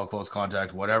protocol, close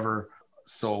contact, whatever.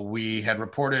 So we had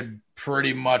reported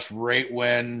pretty much right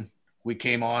when we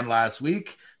came on last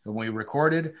week, when we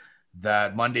recorded,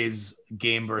 that Monday's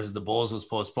game versus the Bulls was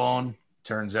postponed.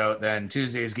 Turns out then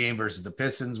Tuesday's game versus the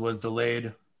Pistons was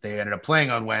delayed. They ended up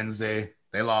playing on Wednesday.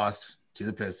 They lost to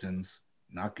the Pistons.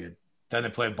 Not good. Then they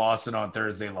played Boston on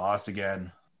Thursday, lost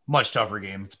again. Much tougher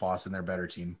game. It's Boston, they're a better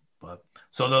team. But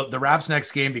so the Raps'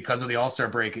 next game, because of the All-Star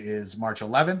break, is March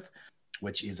 11th,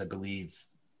 which is, I believe,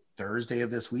 Thursday of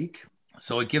this week.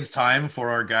 So it gives time for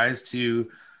our guys to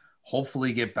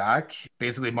hopefully get back.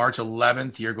 Basically, March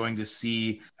 11th, you're going to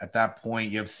see at that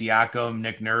point, you have Siakam,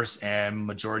 Nick Nurse, and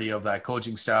majority of that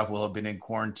coaching staff will have been in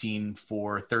quarantine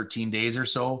for 13 days or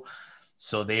so.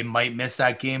 So they might miss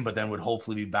that game, but then would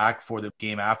hopefully be back for the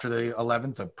game after the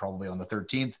 11th, probably on the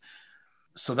 13th.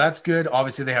 So that's good.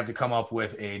 Obviously, they have to come up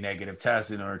with a negative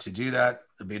test in order to do that.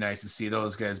 It'd be nice to see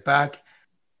those guys back.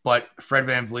 But Fred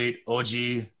VanVleet,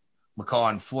 OG, McCaw,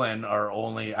 and Flynn are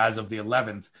only, as of the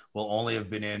 11th, will only have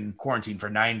been in quarantine for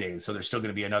 9 days. So there's still going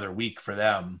to be another week for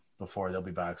them before they'll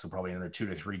be back. So probably another 2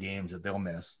 to 3 games that they'll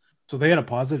miss. So they had a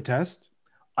positive test?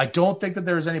 I don't think that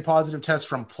there's any positive tests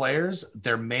from players.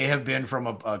 There may have been from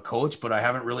a coach, but I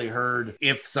haven't really heard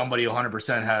if somebody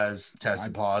 100% has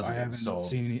tested positive. I haven't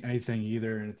seen anything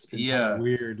either. And it's been kind of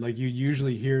weird. Like you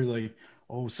usually hear like,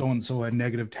 oh, so-and-so had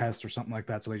negative test or something like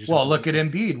that. So they just look at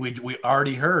Embiid. We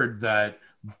already heard that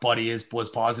Buddy was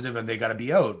positive and they got to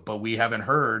be out, but we haven't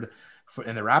heard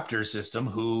in the Raptors system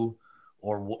who,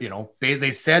 or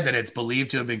they said that it's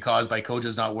believed to have been caused by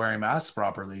coaches not wearing masks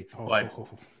properly.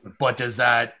 But does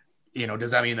that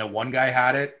mean that one guy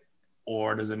had it,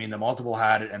 or does it mean that multiple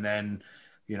had it? And then,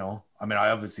 I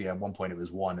obviously at one point it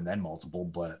was one and then multiple,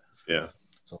 but yeah.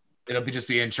 So it'll just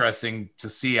be interesting to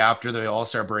see after the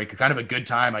All-Star break. Kind of a good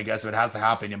time, I guess, if it has to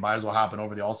happen. It might as well happen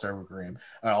over the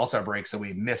All-Star break, so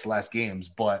we miss less games.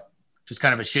 But just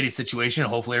kind of a shitty situation.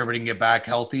 Hopefully everybody can get back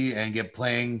healthy and get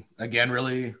playing again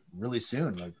really, really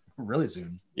soon. Really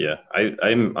soon. Yeah,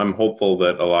 I'm hopeful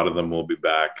that a lot of them will be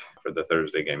back for the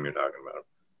Thursday game you're talking about,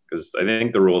 because I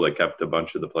think the rule that kept a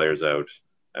bunch of the players out,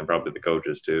 and probably the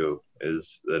coaches too,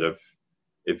 is that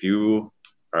if you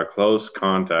are close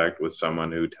contact with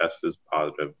someone who tests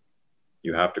positive,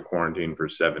 you have to quarantine for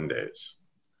 7 days,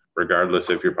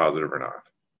 regardless if you're positive or not.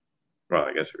 Well,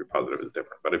 I guess if you're positive is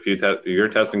different, but if you're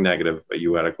testing negative, but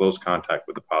you had a close contact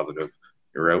with the positive,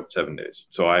 you're out 7 days.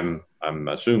 So I'm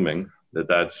assuming that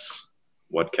that's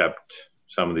what kept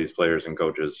some of these players and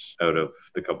coaches out of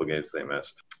the couple games they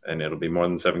missed. And it'll be more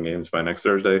than 7 games by next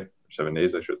Thursday, 7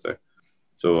 days, I should say.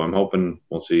 So I'm hoping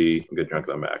we'll see a good chunk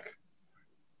of them back,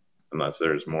 unless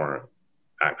there's more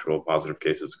actual positive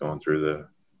cases going through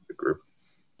the group.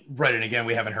 Right. And again,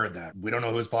 we haven't heard that. We don't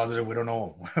know who's positive. We don't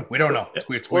know. We don't know. It's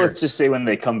weird. Well, let's just say when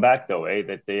they come back, though,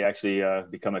 that they actually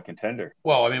become a contender.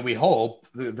 Well, we hope.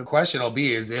 The question will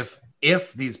be is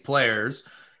if these players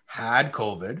had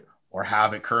COVID or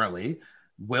have it currently,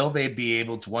 will they be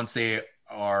able to, once they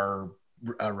are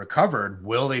recovered,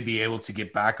 will they be able to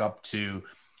get back up to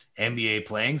NBA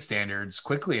playing standards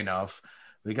quickly enough?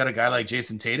 We got a guy like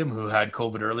Jason Tatum who had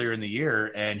COVID earlier in the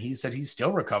year, and he said he's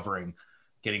still recovering,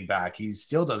 getting back. He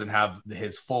still doesn't have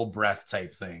his full breath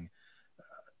type thing.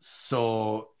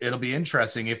 So it'll be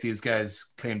interesting if these guys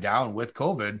came down with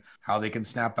COVID, how they can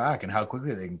snap back and how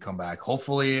quickly they can come back.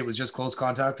 Hopefully it was just close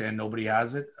contact and nobody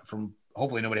has it from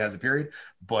hopefully nobody has a period,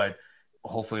 but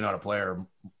hopefully not a player,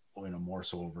 more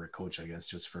so over a coach, I guess,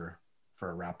 just for a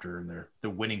Raptor and the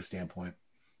winning standpoint.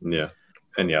 Yeah.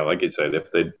 And yeah, like you said,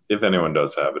 if anyone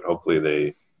does have it, hopefully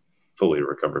they fully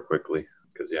recover quickly.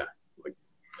 Because yeah,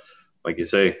 like you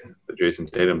say, the Jason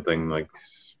Tatum thing, like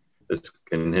this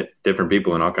can hit different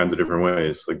people in all kinds of different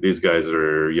ways. Like these guys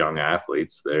are young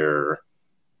athletes. They're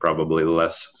probably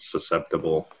less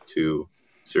susceptible to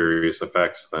serious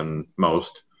effects than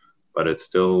most, but it's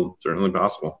still certainly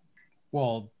possible.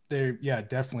 Well,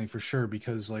 definitely for sure.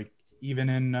 Because like even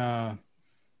in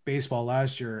baseball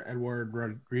last year, Edward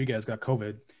Rodriguez got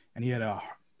COVID and he had a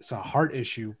heart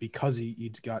issue because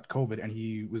he got COVID and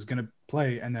he was going to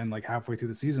play. And then like halfway through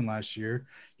the season last year,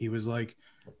 he was like,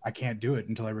 I can't do it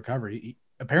until I recover.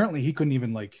 Apparently he couldn't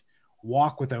even like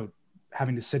walk without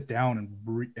having to sit down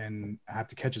and have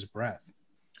to catch his breath.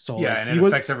 So yeah, like, and it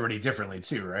affects everybody differently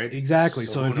too, right? Exactly.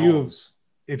 So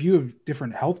if you have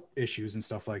different health issues and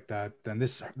stuff like that, then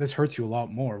this hurts you a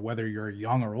lot more, whether you're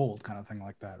young or old, kind of thing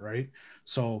like that, right?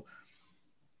 So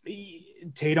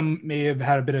Tatum may have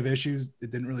had a bit of issues.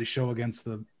 It didn't really show against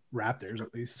the Raptors,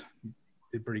 at least. He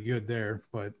did pretty good there,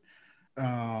 but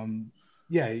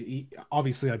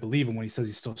obviously I believe him when he says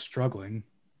he's still struggling,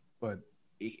 but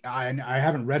I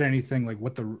haven't read anything like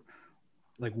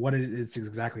what it's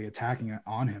exactly attacking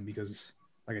on him, because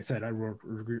like I said,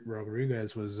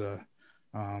 Rodriguez was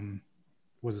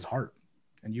his heart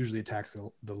and usually attacks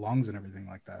the lungs and everything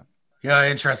like that. Yeah,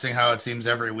 interesting how it seems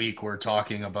every week we're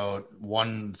talking about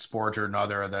one sport or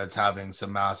another that's having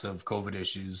some massive COVID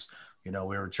issues. We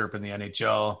were chirping the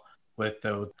NHL with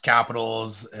the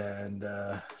Capitals, and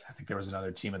I think there was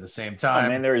another team at the same time. Oh,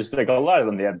 man, there's like a lot of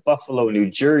them. They had Buffalo, New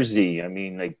Jersey. I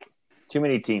mean, like too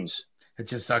many teams. It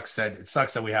just sucks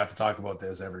that we have to talk about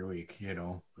this every week.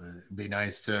 It'd be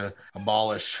nice to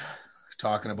abolish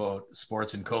talking about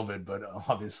sports and COVID, but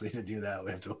obviously to do that, we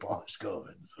have to abolish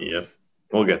COVID. So. Yep.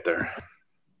 We'll get there.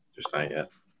 Just not yet.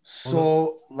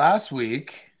 So last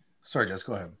week, sorry, Jess,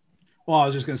 go ahead. Well, I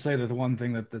was just going to say that the one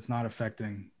thing that's not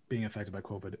being affected by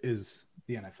COVID is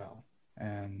the NFL.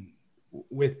 And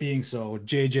with being so,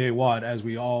 JJ Watt, as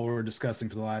we all were discussing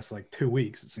for the last like 2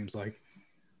 weeks, it seems like,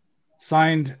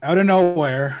 signed out of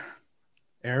nowhere,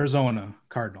 Arizona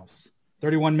Cardinals,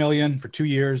 $31 million for 2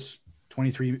 years,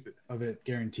 23 of it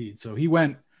guaranteed. So he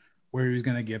went where he was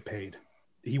going to get paid.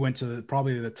 He went to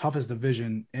probably the toughest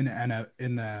division in the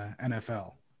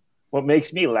NFL. What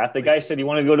makes me laugh? The guy said he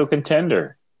wanted to go to a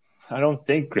contender. I don't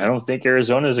think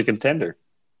Arizona is a contender.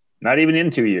 Not even in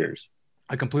 2 years.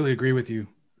 I completely agree with you,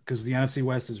 because the NFC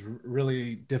West is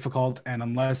really difficult, and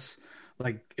unless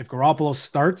if Garoppolo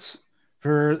starts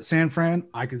for San Fran,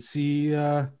 I could see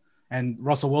and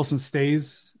Russell Wilson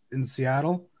stays in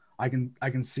Seattle, I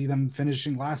can see them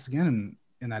finishing last again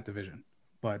in that division.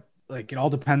 But it all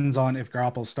depends on if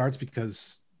Garoppolo starts,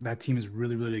 because that team is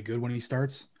really, really good when he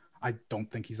starts. I don't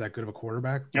think he's that good of a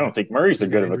quarterback. I don't think Murray's that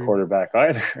good of a quarterback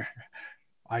either.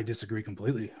 I disagree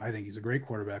completely. I think he's a great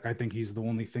quarterback. I think he's the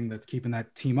only thing that's keeping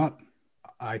that team up.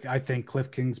 I think Cliff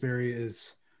Kingsbury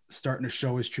is starting to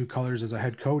show his true colors as a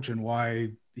head coach and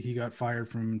why he got fired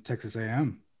from Texas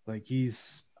A&M.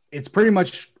 It's pretty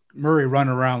much Murray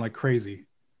running around like crazy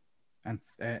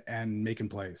and making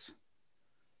plays.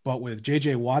 But with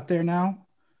JJ Watt there now,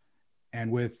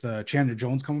 and with Chandler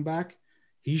Jones coming back,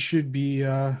 he should be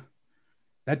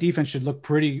that defense should look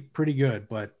pretty good.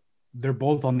 But they're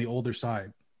both on the older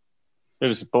side. They're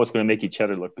just both going to make each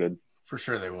other look good. For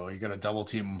sure they will. You got to double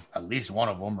team at least one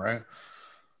of them, right?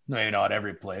 Maybe not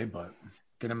every play, but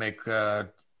going to make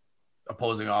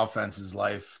opposing offense's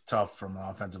life tough from an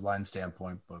offensive line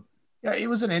standpoint. But yeah, it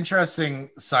was an interesting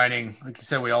signing. Like you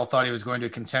said, we all thought he was going to a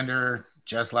contender.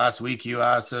 Just last week, you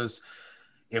asked us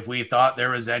if we thought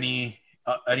there was any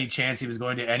chance he was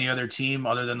going to any other team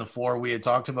other than the four we had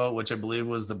talked about, which I believe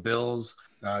was the Bills,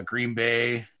 Green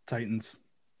Bay, Titans,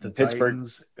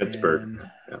 Pittsburgh,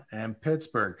 and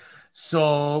Pittsburgh.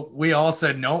 So we all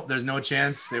said, nope, there's no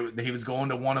chance that he was going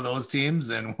to one of those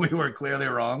teams, and we were clearly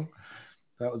wrong.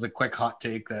 That was a quick hot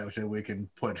take that we can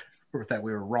put that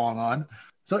we were wrong on.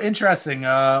 So interesting.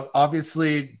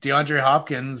 Obviously, DeAndre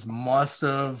Hopkins must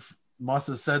have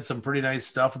said some pretty nice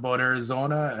stuff about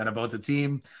Arizona and about the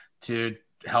team to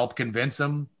help convince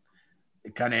him.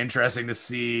 Kind of interesting to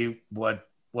see what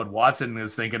Watson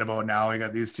is thinking about now. We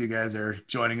got these two guys are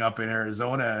joining up in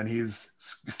Arizona, and he's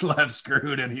left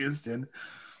screwed in Houston.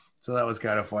 So that was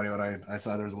kind of funny when I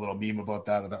saw there was a little meme about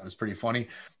that. I thought it was pretty funny.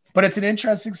 But it's an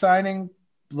interesting signing,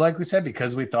 like we said,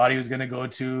 because we thought he was going to go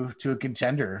to a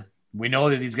contender. We know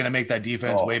that he's going to make that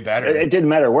defense way better. It didn't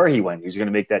matter where he went. He was going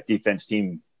to make that defense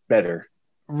team better.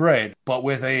 Right. But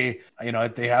with they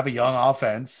have a young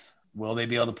offense. Will they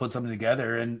be able to put something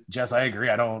together? And Jess, I agree.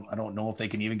 I don't know if they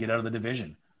can even get out of the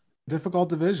division. Difficult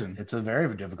division. It's a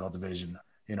very difficult division.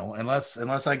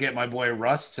 Unless I get my boy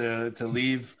Russ to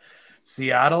leave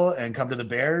Seattle and come to the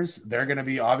Bears, they're going to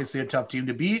be obviously a tough team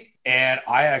to beat. And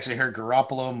I actually heard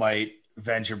Garoppolo might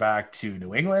venture back to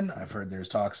New England. I've heard there's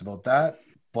talks about that.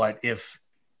 But if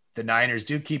the Niners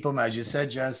do keep him, as you said,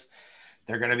 Jess,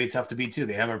 they're going to be tough to beat too.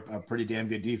 They have a pretty damn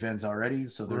good defense already,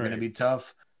 so they're going to be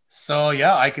tough. So,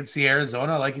 yeah, I could see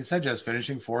Arizona, like you said, just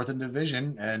finishing fourth in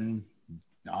division and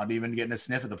not even getting a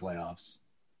sniff at the playoffs.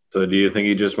 So do you think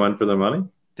he just went for the money?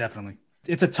 Definitely.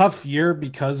 It's a tough year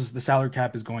because the salary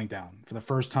cap is going down for the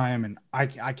first time. And I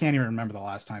can't even remember the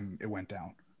last time it went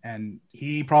down. And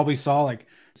he probably saw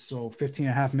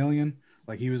 15.5 million.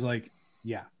 Like he was like,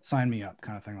 yeah, sign me up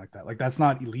kind of thing like that. Like that's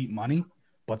not elite money,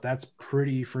 but that's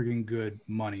pretty friggin' good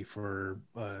money for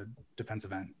a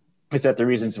defensive end. Is that the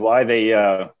reasons why they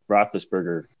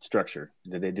Roethlisberger structure?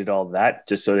 They did all that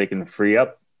just so they can free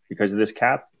up because of this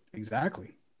cap?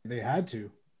 Exactly. They had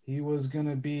to. He was going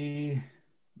to be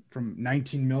from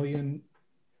 19 million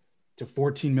to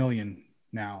 14 million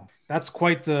now. That's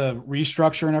quite the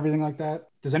restructure and everything like that.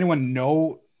 Does anyone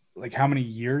know how many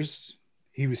years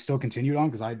he was still continued on?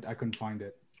 Because I couldn't find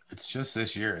it. It's just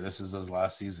this year. This is his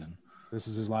last season. This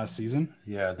is his last season?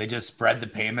 Yeah, they just spread the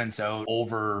payments out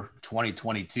over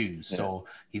 2022. So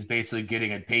he's basically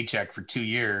getting a paycheck for 2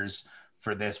 years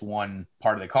for this one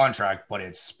part of the contract, but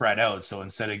it's spread out. So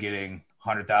instead of getting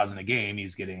 100,000 a game,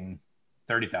 he's getting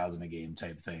 30,000 a game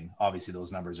type thing. Obviously,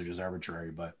 those numbers are just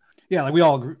arbitrary, but yeah, we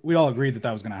all agreed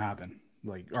that was going to happen.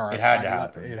 It had to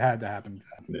happen. It had to happen.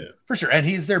 Yeah, for sure. And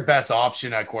he's their best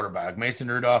option at quarterback. Mason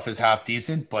Rudolph is half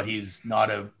decent, but he's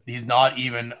not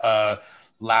even a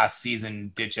last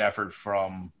season ditch effort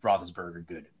from Roethlisberger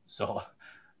good. So,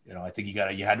 I think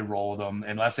you had to roll with them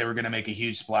unless they were going to make a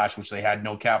huge splash, which they had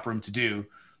no cap room to do.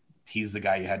 He's the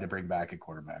guy you had to bring back at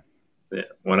quarterback. Yeah.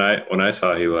 When I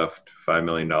saw he left $5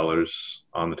 million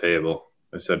on the table,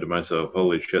 I said to myself,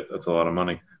 "Holy shit, that's a lot of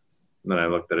money." And then I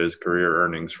looked at his career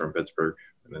earnings from Pittsburgh,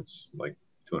 and it's like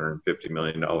 $250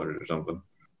 million or something.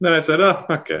 Then I said, "Oh,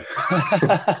 okay,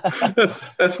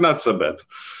 that's not so bad."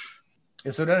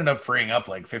 Yeah, so it ended up freeing up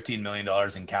like $15 million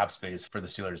in cap space for the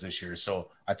Steelers this year. So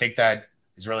I think that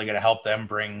is really going to help them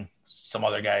bring some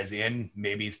other guys in,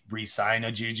 maybe re-sign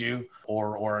a Juju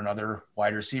or another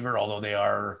wide receiver, although they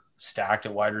are stacked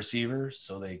at wide receiver,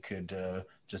 so they could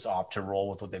just opt to roll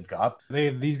with what they've got.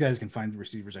 These guys can find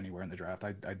receivers anywhere in the draft.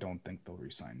 I don't think they'll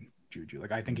re-sign Juju.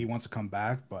 I think he wants to come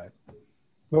back, but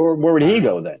where would he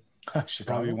go then?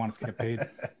 Probably wants to get paid.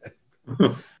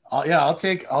 I'll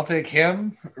take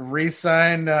him,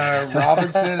 re-sign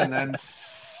Robinson, and then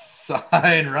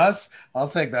sign Russ. I'll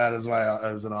take that as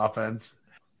an offense.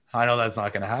 I know that's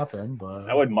not going to happen, but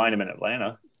I wouldn't mind him in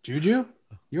Atlanta. Juju,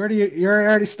 you're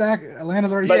already stacked.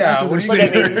 Atlanta's already stacked.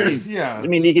 I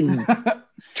mean, you can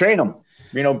train him.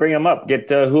 Bring him up. Get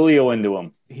Julio into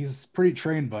him. He's pretty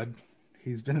trained, bud.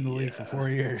 He's been in the league for 4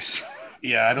 years.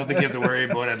 Yeah, I don't think you have to worry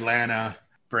about Atlanta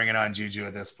bringing on Juju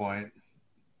at this point.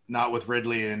 Not with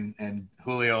Ridley and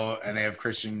Julio, and they have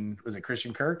Christian. Was it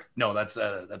Christian Kirk? No, that's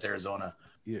Arizona.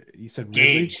 You said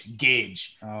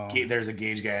Gage. Oh. There's a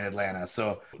Gage guy in Atlanta,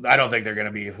 so I don't think they're going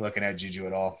to be looking at Juju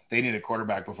at all. They need a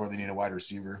quarterback before they need a wide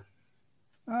receiver.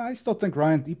 I still think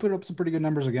Ryan. He put up some pretty good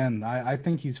numbers again. I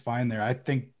think he's fine there. I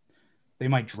think they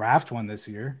might draft one this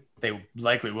year. They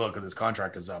likely will because his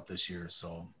contract is up this year.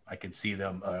 So I could see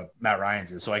them. Matt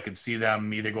Ryan's is. So I could see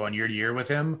them either going year to year with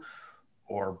him,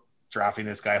 or drafting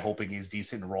this guy, hoping he's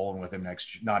decent and rolling with him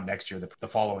not next year, the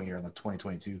following year in the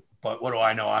 2022. But what do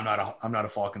I know? I'm not a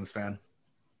Falcons fan.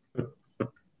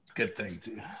 Good thing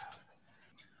too.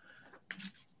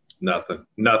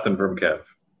 Nothing from Kev.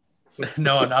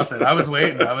 No, nothing. I was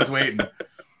waiting.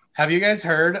 Have you guys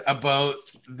heard about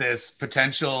this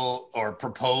potential or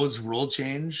proposed rule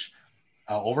change,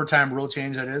 overtime rule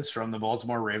change that is from the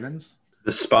Baltimore Ravens?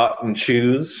 The spot and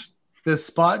choose. The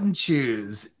spot and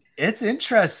choose. It's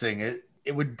interesting.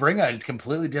 It would bring a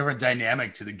completely different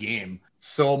dynamic to the game.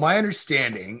 So my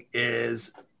understanding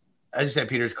is, as you said,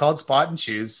 Peter, it's called spot and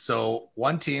choose. So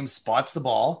one team spots the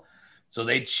ball. So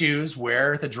they choose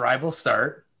where the drive will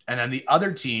start. And then the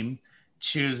other team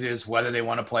chooses whether they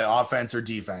want to play offense or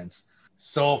defense.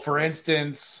 So for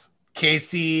instance,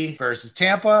 KC versus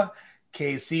Tampa,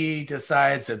 KC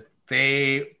decides that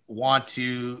they want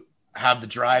to have the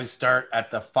drive start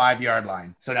at the 5-yard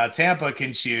line. So now Tampa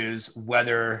can choose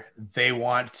whether they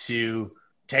want to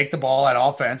take the ball at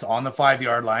offense on the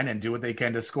 5-yard line and do what they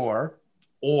can to score,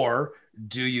 or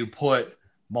do you put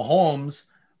Mahomes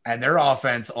and their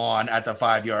offense on at the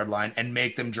 5-yard line and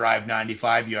make them drive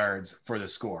 95 yards for the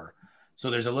score. So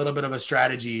there's a little bit of a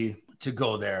strategy to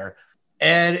go there.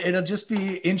 And it'll just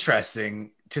be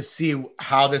interesting to see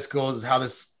how this goes, how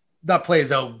this that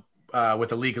plays out with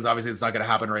the league, because obviously it's not going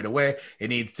to happen right away. It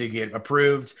needs to get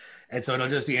approved. And so it'll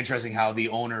just be interesting how the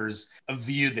owners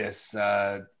view this,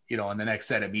 in the next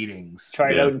set of meetings.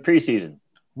 Try it out in preseason.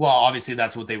 Well, obviously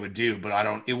that's what they would do,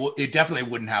 but it definitely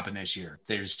wouldn't happen this year.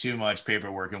 There's too much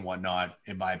paperwork and whatnot,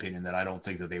 in my opinion, that I don't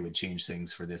think that they would change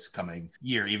things for this coming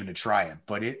year, even to try it.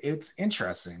 But it's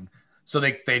interesting. So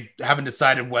they haven't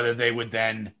decided whether they would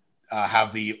then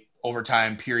have the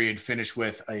overtime period finish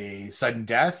with a sudden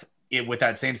death with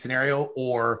that same scenario,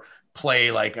 or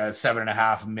play like a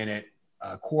 7.5 minute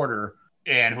quarter,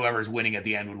 and whoever's winning at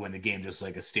the end would win the game, just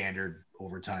like a standard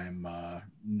overtime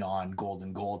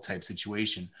non-golden goal type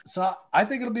situation. So I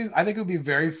think it'll be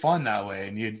very fun that way,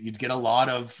 and you'd get a lot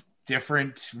of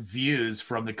different views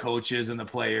from the coaches and the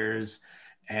players,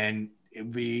 and it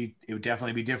would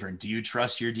definitely be different. Do you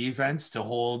trust your defense to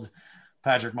hold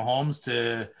Patrick Mahomes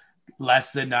to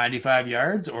less than 95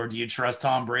 yards, or do you trust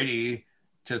Tom Brady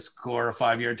to score a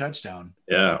 5-yard touchdown?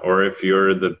 Yeah, or if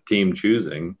you're the team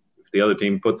choosing, if the other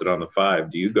team puts it on the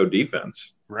 5, do you go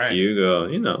defense? Right. You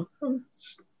go,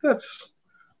 that's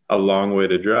a long way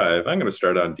to drive. I'm going to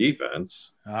start on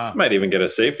defense. Might even get a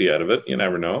safety out of it. You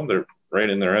never know. They're right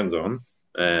in their end zone.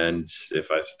 And if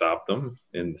I stop them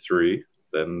in 3,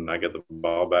 then I get the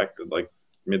ball back to like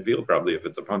midfield, probably, if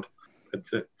it's a punt.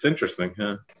 It's interesting.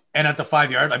 Yeah. And at the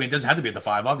 5-yard, it doesn't have to be at the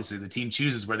 5. Obviously, the team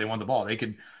chooses where they want the ball. They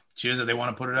could choose that they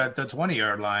want to put it at the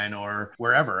 20-yard line or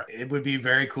wherever. It would be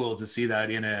very cool to see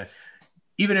that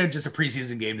even in just a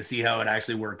preseason game, to see how it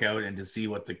actually work out and to see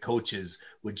what the coaches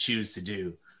would choose to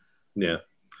do. Yeah.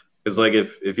 It's like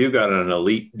if you got an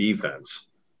elite defense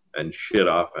and shit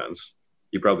offense,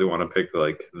 you probably want to pick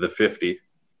like the 50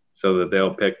 so that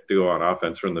they'll pick to go on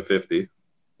offense from the 50.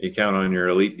 You count on your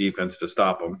elite defense to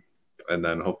stop them, and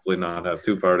then hopefully not have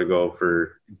too far to go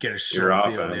for get a short your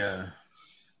field, offense. yeah.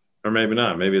 Or maybe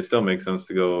not. Maybe it still makes sense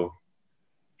to go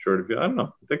short field. I don't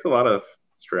know. It takes a lot of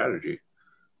strategy.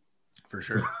 For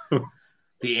sure.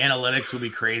 The analytics would be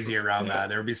crazy around that.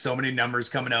 There would be so many numbers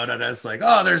coming out at us like,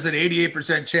 oh, there's an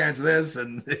 88% chance of this.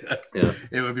 And yeah,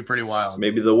 it would be pretty wild.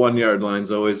 Maybe the 1-yard line's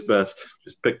always best.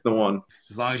 Just pick the one.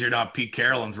 As long as you're not Pete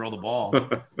Carroll and throw the ball.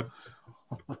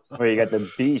 Or you got the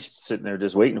beast sitting there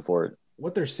just waiting for it.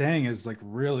 What they're saying is like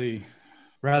really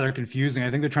rather confusing.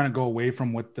 I think they're trying to go away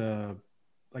from what the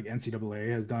like NCAA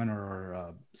has done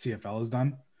or CFL has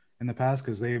done in the past,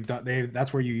 because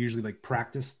that's where you usually like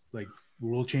practice like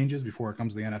rule changes before it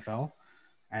comes to the NFL.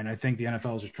 And I think the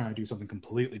NFL is just trying to do something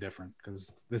completely different,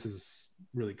 because this is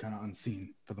really kind of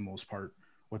unseen for the most part,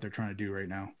 what they're trying to do right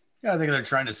now. Yeah, I think they're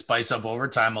trying to spice up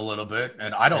overtime a little bit,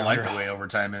 and I don't like the way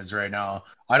overtime is right now.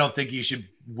 I don't think you should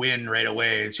win right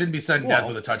away. It shouldn't be sudden death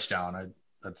with a touchdown.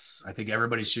 I think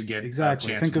everybody should get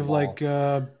exactly. A chance. Think of like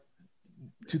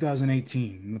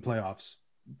 2018 in the playoffs.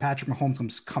 Patrick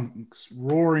Mahomes comes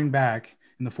roaring back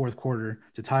in the fourth quarter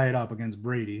to tie it up against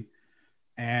Brady,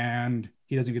 and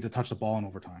he doesn't get to touch the ball in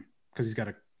overtime because he's got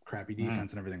a crappy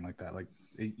defense and everything like that. Like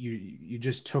you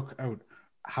just took out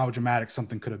how dramatic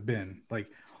something could have been. Like,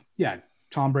 yeah,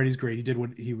 Tom Brady's great. He did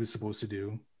what he was supposed to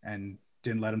do and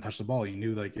didn't let him touch the ball. You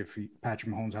knew like if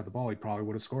Patrick Mahomes had the ball, he probably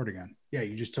would have scored again. Yeah,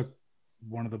 you just took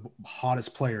one of the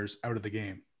hottest players out of the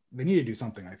game. They need to do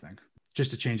something, I think,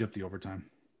 just to change up the overtime.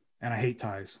 And I hate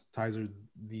ties. Ties are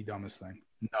the dumbest thing.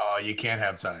 No, you can't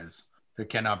have ties. There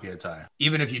cannot be a tie.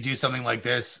 Even if you do something like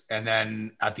this, and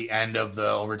then at the end of the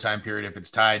overtime period, if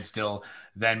it's tied still,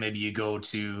 then maybe you go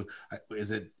to, is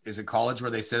it college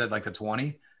where they sit at like the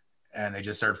 20 and they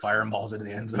just start firing balls into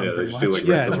the end zone? Yeah, pretty much. like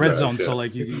it's red zone. Yeah. So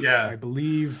like I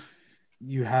believe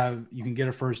you can get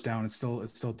a first down. It's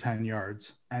still 10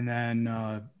 yards. And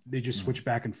then they just switch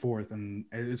back and forth. And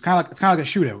it's kind of like a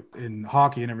shootout in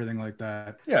hockey and everything like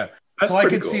that. Yeah. That's so I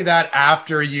could cool. see that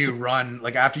after you run,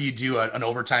 like after you do an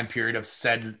overtime period of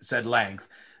said length,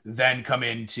 then come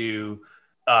into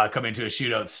a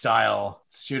shootout style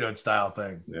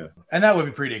thing. Yeah. And that would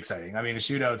be pretty exciting. I mean, a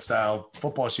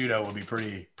football shootout would be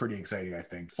pretty exciting, I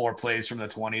think. 4 plays from the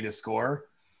 20 to score.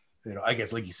 I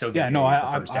guess like you still get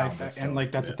first down, and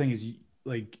like that's the thing is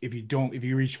like if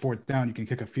you reach fourth down, you can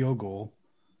kick a field goal,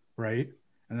 right?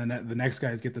 And then the next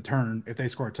guys get the turn. If they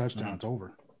score a touchdown, it's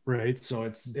over. Right, so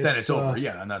it's over.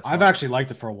 Yeah, and that's. I've actually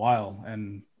liked it for a while,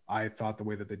 and I thought the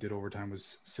way that they did overtime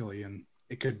was silly, and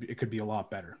it could be a lot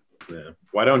better. Yeah.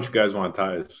 Why don't you guys want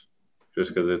ties?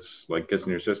 Just because it's like kissing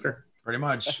your sister? Pretty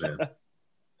much.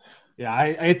 Yeah,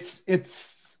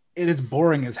 it's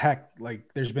boring as heck.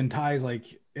 Like there's been ties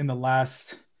like in the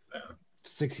last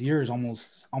 6 years,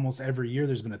 almost every year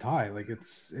there's been a tie. Like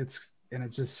it's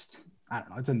just, I don't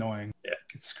know, it's annoying.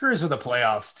 It screws with the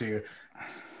playoffs too. It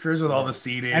screws with all the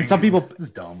seeding. And some people, it's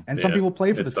dumb. And some people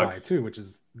play for it the sucks. tie too, which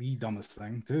is the dumbest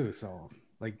thing too. So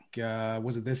like,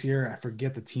 was it this year? I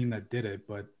forget the team that did it,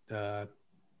 but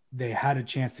they had a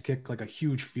chance to kick like a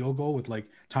huge field goal with like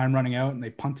time running out, and they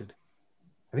punted.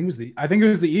 I think it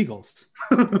was the Eagles.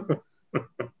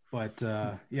 But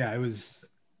yeah, it was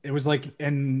like,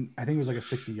 and I think it was like a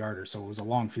 60-yarder, so it was a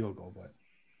long field goal, but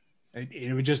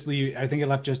it would just leave. I think it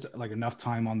left just like enough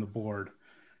time on the board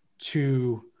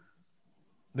to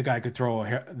the guy could throw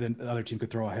the other team could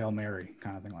throw a Hail Mary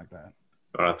kind of thing like that.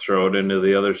 Throw it into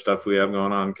the other stuff we have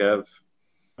going on, Kev.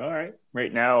 All right.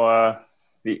 Right now,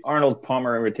 the Arnold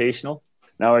Palmer Invitational.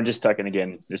 Now we're just talking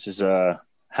again. This is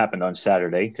happened on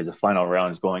Saturday because the final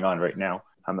round is going on right now.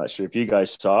 I'm not sure if you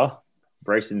guys saw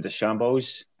Bryson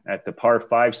DeChambeau's at the par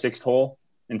 5 6th hole.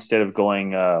 Instead of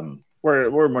going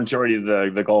where majority of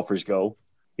the golfers go,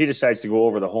 he decides to go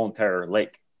over the whole entire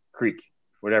lake, creek,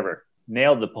 whatever.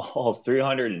 Nailed the ball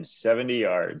 370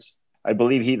 yards. I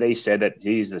believe they said that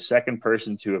he's the second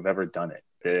person to have ever done it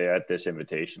at this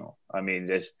Invitational. I mean,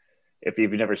 if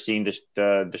you've never seen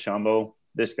DeChambeau,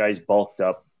 this guy's bulked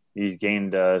up. He's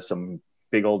gained some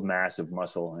big old massive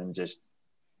muscle and just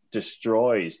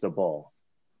destroys the ball.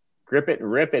 Grip it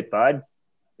and rip it, bud.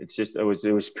 It's just it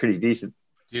was pretty decent.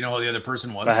 Do you know who the other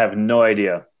person was? I have no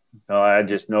idea. No, I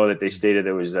just know that they stated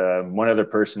there was one other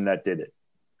person that did it.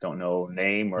 Don't know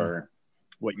name or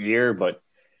what year, but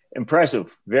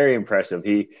impressive, very impressive.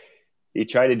 He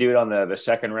tried to do it on the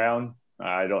second round.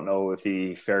 I don't know if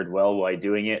he fared well while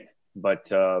doing it, but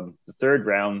the third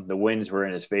round, the winds were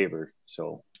in his favor.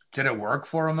 So did it work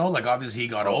for him though? Like obviously he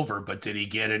got over, but did he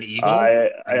get an eagle? I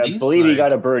believe he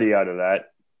got a birdie out of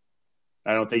that.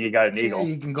 I don't think he got an eagle.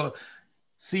 You can go.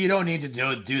 See, you don't need to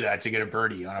do that to get a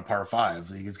birdie on a par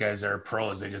 5. These guys are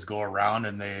pros. They just go around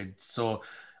and so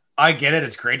I get it.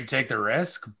 It's great to take the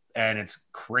risk, and it's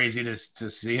crazy to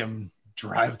see him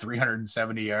drive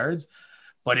 370 yards.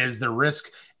 But is the risk?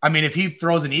 I mean, if he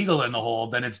throws an eagle in the hole,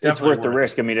 then it's definitely worth the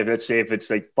risk. I mean, if it's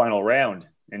like final round,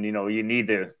 and you need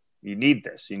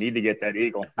this, you need to get that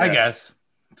eagle. I guess.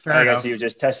 I guess he was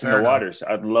just testing the waters.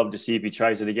 I'd love to see if he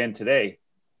tries it again today.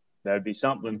 That'd be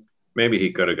something. Maybe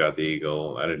he could have got the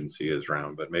eagle. I didn't see his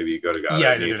round, but maybe he could have got it.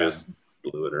 And he just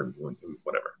blew it or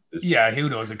whatever. Who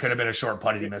knows? It could have been a short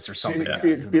putty miss or something.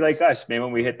 Be like us, man,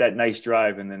 when we hit that nice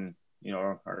drive and then,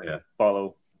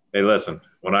 follow. Hey, listen,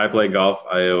 when I play golf,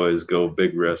 I always go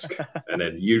big risk, and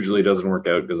it usually doesn't work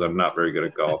out because I'm not very good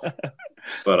at golf.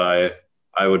 But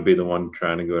I would be the one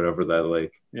trying to go over that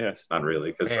lake. Yes. Not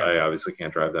really, because I obviously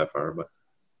can't drive that far, but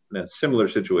in a similar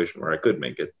situation where I could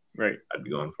make it, right, I'd be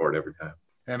going for it every time.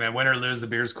 Hey, man, win or lose, the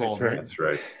beer's cold. That's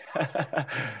right.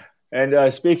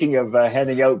 And speaking of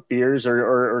handing out beers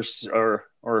or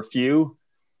a few,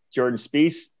 Jordan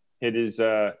Spieth hit his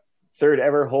third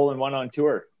ever hole-in-one on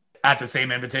tour. At the same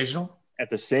Invitational?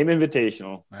 At the same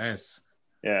Invitational. Nice.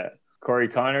 Yeah. Corey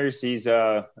Connors, he's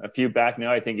a few back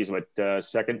now. I think he's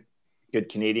second. Good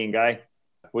Canadian guy.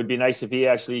 Would be nice if he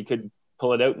actually could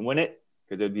pull it out and win it,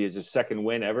 because it would be his second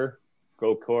win ever.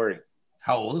 Go Corey.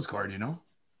 How old is Corey? Do you know?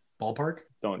 Ballpark?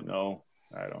 Don't know.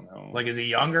 I don't know. Like, is he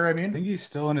younger? I mean, I think he's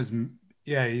still in his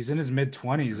he's in his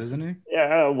mid-20s, isn't he? Yeah,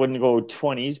 I wouldn't go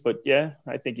 20s, but yeah,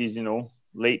 I think he's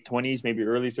late 20s, maybe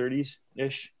early 30s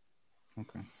ish.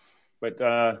 Okay. But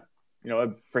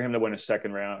for him to win a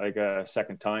second round, like a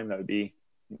second time, that would be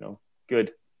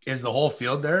good. Is the whole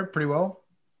field there pretty well?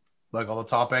 Like all the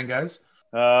top end guys?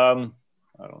 I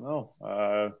don't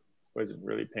know. Wasn't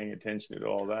really paying attention to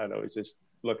all that. I was just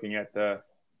looking at the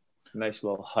nice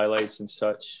little highlights and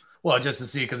such. Well, just to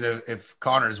see, because if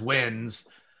Connors wins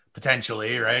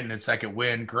potentially, right, and his second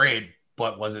win, great.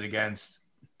 But was it against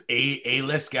A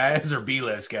list guys or B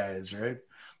list guys, right?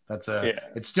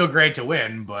 It's still great to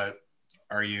win, but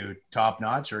are you top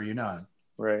notch or are you not?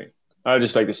 Right. I'd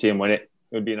just like to see him win it.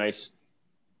 It would be nice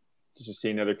just to see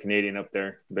another Canadian up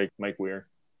there, like Mike Weir.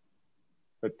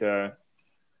 But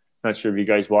not sure if you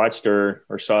guys watched or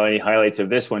saw any highlights of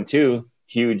this one too.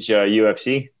 Huge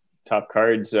UFC top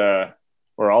cards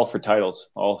were all for titles.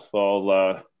 All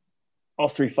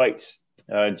 3 fights.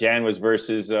 Jan was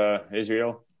versus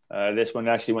Israel. This one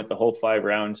actually went the whole 5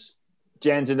 rounds.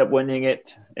 Jan's ended up winning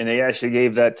it, and they actually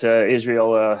gave that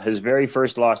Israel his very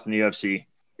first loss in the UFC.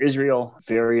 Israel,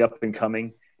 very up and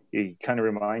coming. He kind of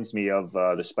reminds me of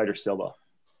the Spider Silva.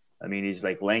 I mean, he's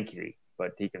like lanky,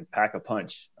 but he can pack a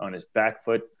punch on his back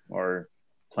foot or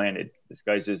planted. This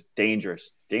guy's just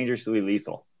dangerously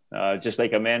lethal. Just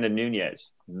like Amanda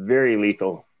Nunes, very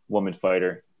lethal woman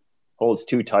fighter. holds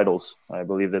 2 titles, I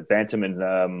believe, the bantam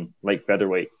and light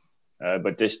featherweight.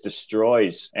 But this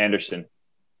destroys Megan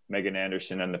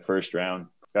Anderson in the first round.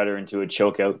 Got her into a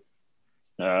chokeout.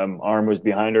 Arm was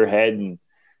behind her head, and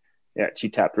she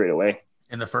tapped right away.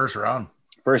 In the first round.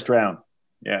 First round,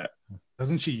 yeah.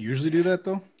 Doesn't she usually do that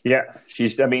though? Yeah, she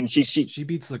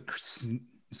beats the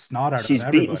snot out of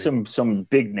everybody. She's beaten some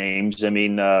big names. I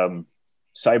mean,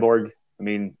 Cyborg. I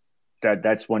mean,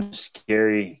 that's one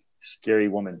scary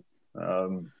woman.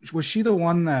 Was she the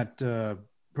one that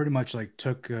pretty much like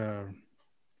took Ronda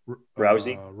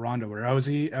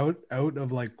Rousey out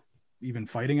of like even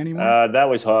fighting anymore? That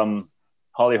was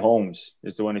Holly Holmes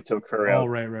is the one who took her out. Oh,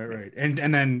 right.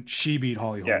 And then she beat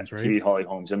Holly Holmes, right? She beat Holly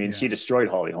Holmes. I mean, she destroyed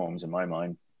Holly Holmes in my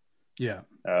mind. Yeah.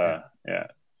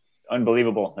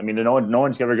 Unbelievable. I mean, no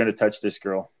one's ever going to touch this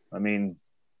girl. I mean,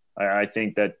 I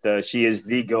think that she is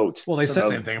the GOAT. Well, they said the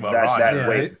same thing about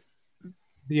Ronda.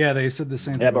 They said the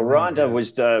same thing. Yeah, but Ronda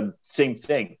was the same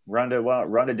thing.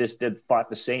 Ronda just fought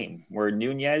the same. Where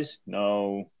Nunes,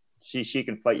 no, she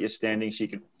can fight you standing. She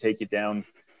can take you down.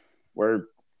 Where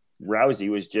Rousey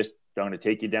was just going to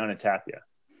take you down and tap you.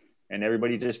 And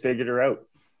everybody just figured her out.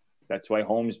 That's why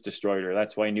Holmes destroyed her.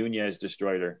 That's why Nunes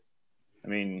destroyed her. I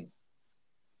mean,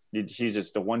 she's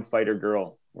just a one-fighter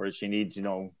girl where she needs,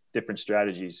 different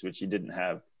strategies, which she didn't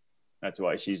have. That's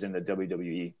why she's in the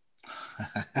WWE.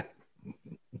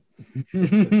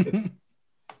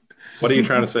 What are you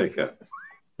trying to say, Kat?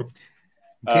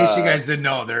 In case you guys didn't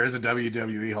know, there is a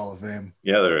WWE Hall of Fame.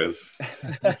 Yeah, there is.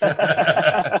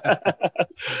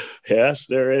 Yes,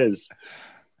 there is.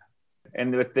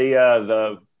 And with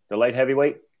the light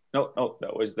heavyweight, no,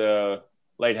 that was the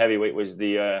light heavyweight was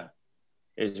the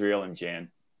Israel and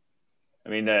Jan. I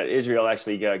mean, Israel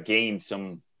actually gained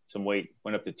some weight,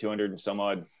 went up to 200 and some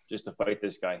odd just to fight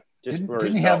this guy.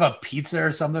 Didn't he have a pizza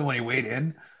or something when he weighed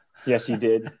in? Yes, he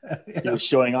did. He was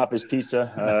showing off his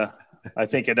pizza. I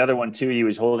think another one too. He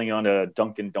was holding on to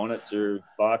Dunkin' Donuts or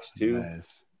box too.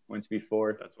 Nice. Once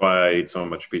before. That's why I eat so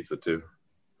much pizza too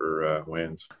for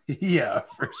weigh-ins. Yeah,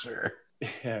 for sure.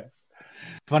 Yeah.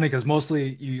 Funny because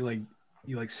mostly you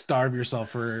starve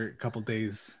yourself for a couple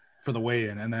days for the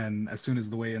weigh-in, and then as soon as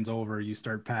the weigh-in's over, you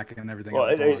start packing and everything.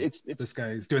 Well, this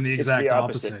guy's doing the exact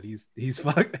opposite. He's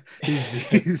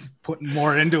putting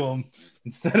more into him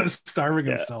instead of starving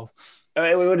himself. I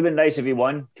mean, it would have been nice if he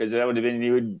won, because that would have been,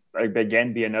 he would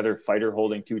again be another fighter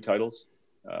holding 2 titles.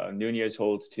 Nunes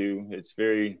holds 2. It's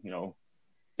very,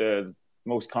 the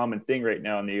most common thing right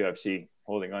now in the UFC,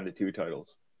 holding on to 2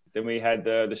 titles. Then we had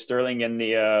the Sterling and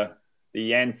the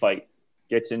Yan fight.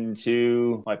 Gets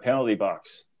into my penalty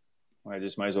box. I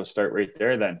just might as well start right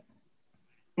there then.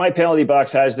 My penalty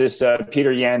box has this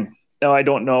Peter Yan. Now, I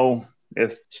don't know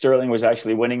if Sterling was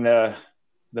actually winning the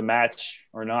match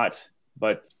or not,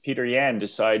 but Peter Yan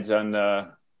decides on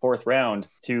the 4th round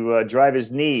to drive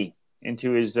his knee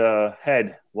into his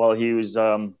head while he was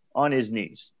on his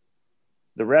knees.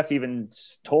 The ref even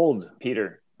told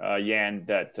Peter Yan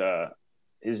that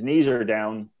his knees are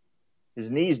down, his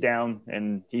knee's down,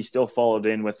 and he still followed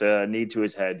in with a knee to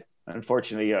his head.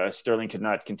 Unfortunately, Sterling could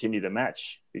not continue the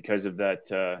match because of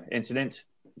that incident.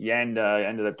 Yan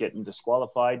ended up getting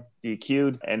disqualified,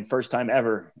 DQ'd, and first time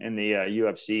ever in the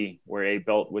UFC where a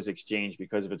belt was exchanged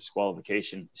because of a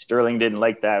disqualification. Sterling didn't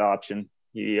like that option.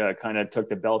 He kind of took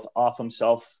the belt off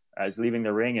himself as leaving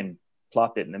the ring and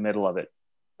plopped it in the middle of it.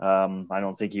 I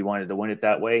don't think he wanted to win it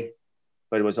that way,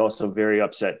 but it was also very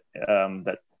upset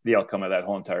that the outcome of that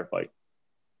whole entire fight.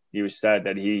 He was sad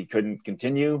that he couldn't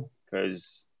continue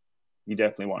because he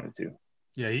definitely wanted to.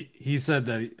 Yeah, he said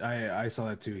that. I saw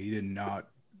that too. He did not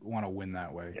want to win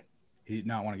that way. Yeah. He did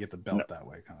not want to get the belt that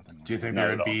way, kind of thing. Do you think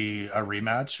there would be a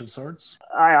rematch of sorts?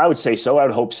 I would say so. I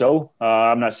would hope so.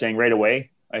 I'm not saying right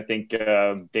away. I think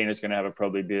Dana's going to have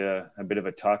probably be a bit of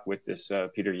a talk with this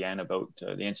Peter Yan about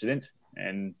the incident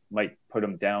and might put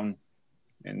him down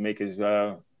and make his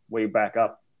way back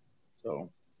up.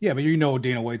 So yeah, but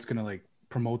Dana White's going to like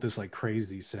promote this like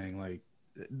crazy, saying like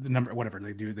the number whatever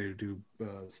they do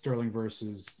Sterling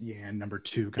versus Yan number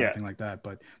 2 kind of thing like that.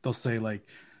 But they'll say like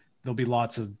there'll be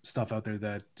lots of stuff out there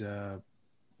that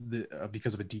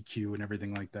because of a DQ and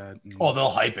everything like that. And, they'll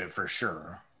hype it for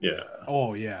sure. Yeah.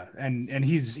 Oh yeah, and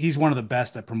he's one of the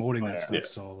best at promoting that stuff. Yeah.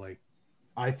 So like,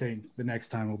 I think the next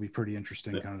time will be pretty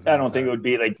interesting. Kind of. I don't think it would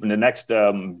be like in the next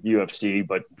UFC,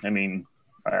 but I mean,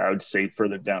 I would say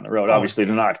further down the road. Obviously,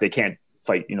 they're not. They can't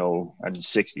fight, at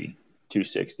 60,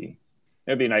 260.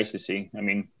 It'd be nice to see. I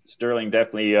mean, Sterling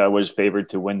definitely was favored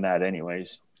to win that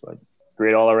anyways. But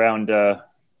great all around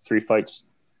 3 fights.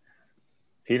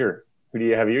 Peter, who do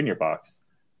you have in your box?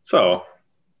 So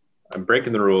I'm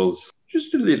breaking the rules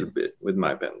just a little bit with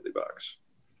my penalty box.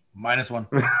 -1.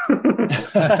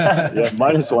 Yeah,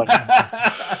 -1.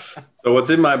 So what's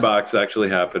in my box actually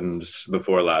happened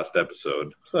before last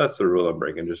episode. So that's the rule I'm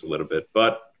breaking just a little bit.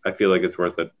 But I feel like it's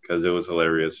worth it because it was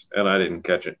hilarious and I didn't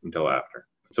catch it until after.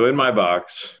 So in my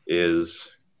box is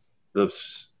the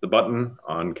button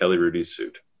on Kelly Hrudey's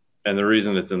suit. And the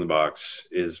reason it's in the box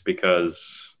is because,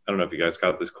 I don't know if you guys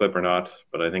caught this clip or not,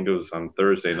 but I think it was on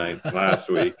Thursday night last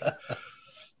week.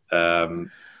 During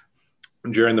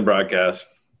the broadcast,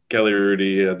 Kelly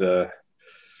Hrudey had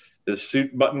his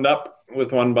suit buttoned up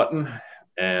with one button,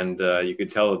 and you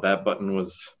could tell that button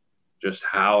was just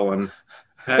howling.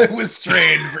 It was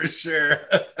strained for sure.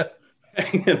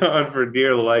 Hanging on for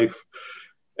dear life.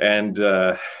 And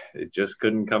it just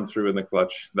couldn't come through in the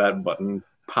clutch. That button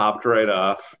popped right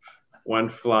off,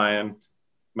 went flying.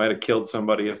 Might have killed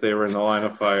somebody if they were in the line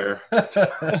of fire. If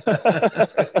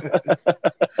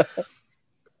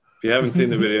you haven't seen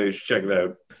the video, you should check it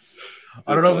out.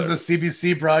 I don't know if it was a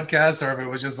CBC broadcast or if it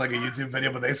was just like a YouTube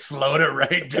video, but they slowed it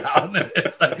right down. And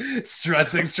it's like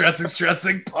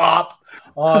stressing, pop.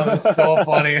 Oh, it was so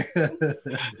funny.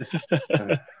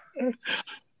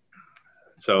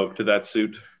 So to that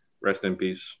suit, rest in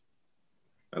peace.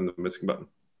 And the missing button.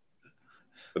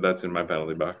 But that's in my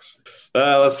penalty box.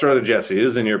 Let's throw to Jesse.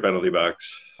 Who's in your penalty box?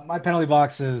 My penalty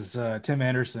box is Tim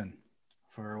Anderson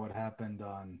for what happened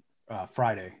on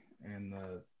Friday in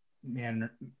the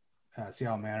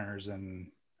Seattle Mariners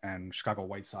and Chicago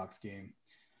White Sox game.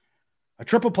 A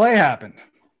triple play happened.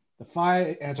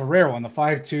 And it's a rare one, the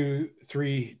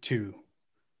 5-2-3-2.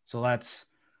 So that's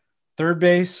third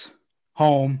base,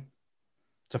 home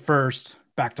to first,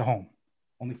 back to home.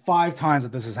 Only 5 times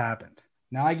that this has happened.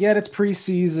 Now, I get it's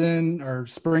preseason or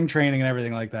spring training and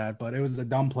everything like that, but it was a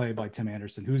dumb play by Tim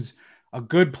Anderson, who's a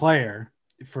good player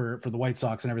for the White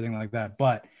Sox and everything like that.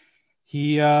 But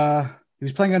he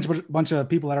was playing against a bunch of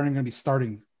people that aren't even going to be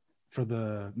starting for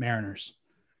the Mariners.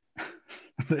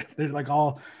 They're like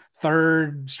all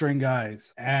third string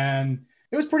guys. And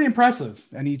it was pretty impressive.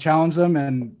 And he challenged them,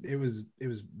 and it was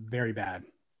very bad.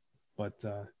 But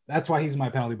that's why he's in my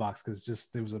penalty box, because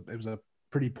it was a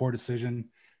pretty poor decision.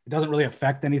 It doesn't really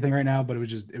affect anything right now, but it was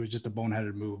just a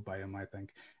boneheaded move by him, I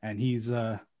think. And he's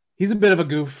a bit of a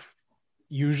goof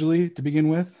usually to begin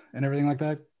with and everything like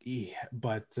that. Yeah,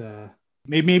 but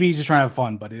maybe he's just trying to have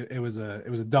fun, but it was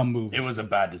a dumb move. It was a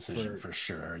bad decision for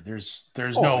sure. There's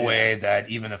no way that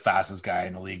even the fastest guy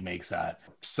in the league makes that.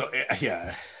 So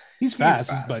yeah, he's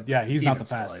fast, but yeah, he's not the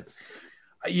fastest.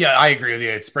 Yeah, I agree with you.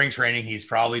 It's spring training. He's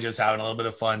probably just having a little bit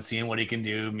of fun, seeing what he can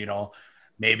do. You know,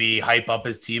 maybe hype up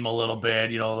his team a little bit.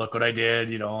 You know, look what I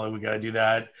did. You know, we got to do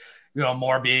that. You know,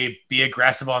 more be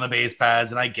aggressive on the base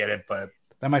paths, and I get it, but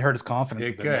that might hurt his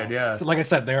confidence. It could, yeah. So like I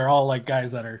said, they're all like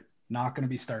guys that are not going to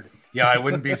be starting. Yeah, I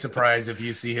wouldn't be surprised if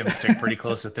you see him stick pretty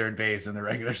close to third base in the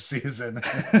regular season.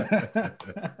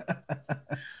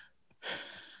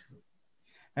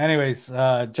 Anyways,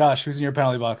 Josh, who's in your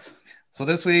penalty box? So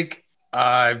this week,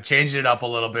 I've changed it up a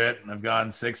little bit. I've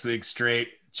gone 6 weeks straight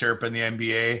chirping the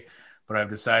NBA, but I've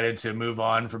decided to move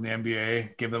on from the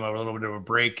NBA, give them a little bit of a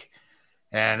break.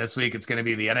 And this week, it's going to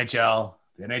be the NHL,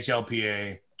 the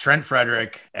NHLPA, Trent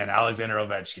Frederic, and Alexander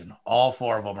Ovechkin. All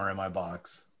 4 of them are in my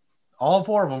box. All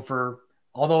 4 of them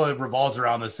although it revolves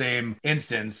around the same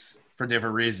instance for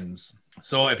different reasons.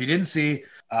 So if you didn't see,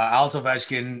 Alex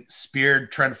Ovechkin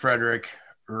speared Trent Frederic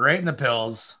right in the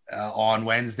pills on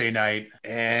Wednesday night,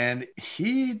 and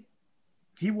he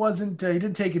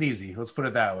didn't take it easy. Let's put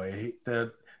it that way.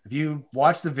 If you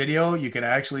watch the video, you can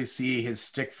actually see his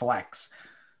stick flex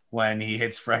when he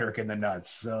hits Frederic in the nuts.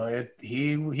 So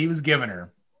he was giving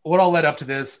her. What all led up to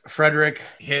this, Frederic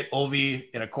hit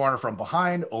Ovi in a corner from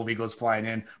behind. Ovi goes flying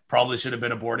in. Probably should have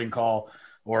been a boarding call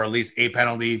or at least a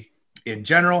penalty in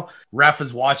general. Ref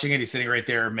is watching it. He's sitting right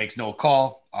there, makes no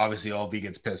call. Obviously, Ovi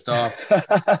gets pissed off.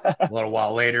 A little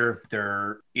while later,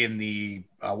 they're in the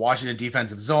Washington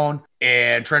defensive zone,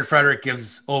 and Trent Frederic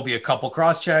gives Ovi a couple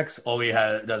cross checks.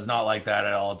 Ovi does not like that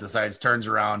at all. Turns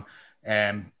around,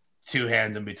 and 2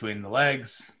 hands in between the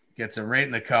legs. Gets him right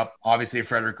in the cup. Obviously,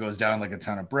 Frederic goes down like a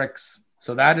ton of bricks.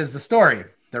 So that is the story.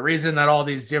 The reason that all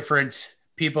these different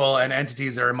people and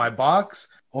entities are in my box,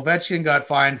 Ovechkin got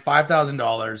fined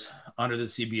 $5,000 under the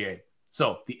CBA.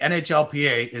 So the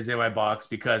NHLPA is in my box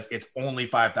because it's only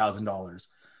 $5,000.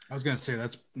 I was going to say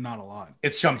that's not a lot.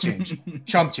 It's chump change.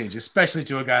 Chump change, especially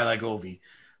to a guy like Ovi.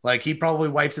 Like, he probably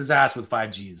wipes his ass with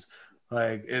 5 Gs.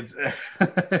 Like, it's...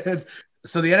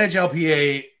 So the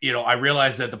NHLPA, you know, I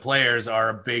realize that the players are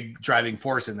a big driving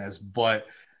force in this, but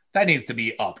that needs to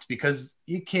be upped because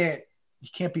you can't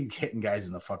be hitting guys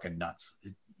in the fucking nuts.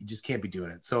 You just can't be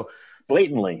doing it. So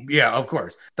Blatantly. yeah, of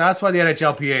course. That's why the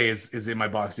NHLPA is in my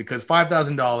box, because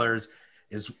 $5,000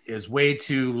 is way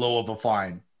too low of a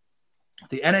fine.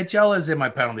 The NHL is in my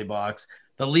penalty box.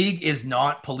 The league is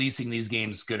not policing these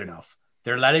games good enough.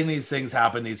 They're letting these things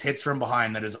happen, these hits from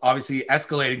behind that is obviously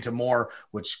escalating to more,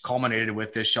 which culminated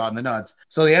with this shot in the nuts.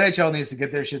 So the NHL needs to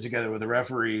get their shit together with the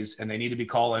referees, and they need to be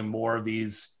calling more of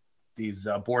these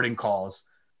boarding calls.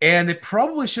 And they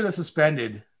probably should have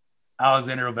suspended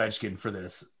Alexander Ovechkin for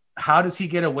this. How does he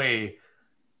get away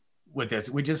with this?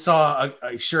 We just saw,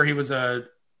 sure, he was a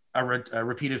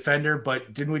repeat offender,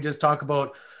 but didn't we just talk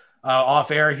about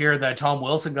off air here that Tom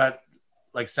Wilson got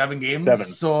like 7 games? 7.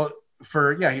 So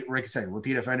Rick said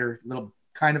repeat offender, little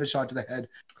kind of a shot to the head.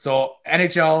 So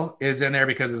NHL is in there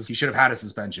because he should have had a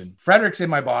suspension. Frederick's in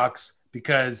my box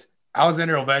because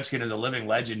Alexander Ovechkin is a living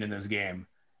legend in this game.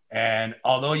 And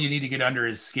although you need to get under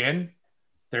his skin,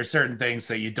 there's certain things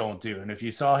that you don't do. And if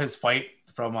you saw his fight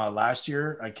from last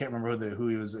year, I can't remember who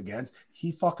he was against,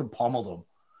 he fucking pummeled him.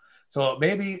 So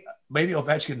maybe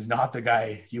Ovechkin's not the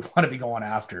guy you want to be going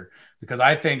after, because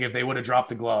I think if they would have dropped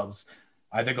the gloves,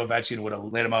 I think Ovechkin would have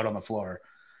laid him out on the floor.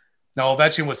 Now,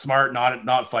 Ovechkin was smart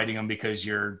not fighting him, because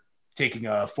you're taking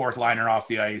a fourth liner off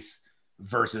the ice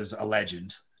versus a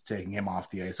legend taking him off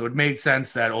the ice. So it made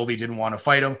sense that Ovi didn't want to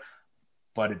fight him,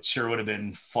 but it sure would have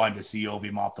been fun to see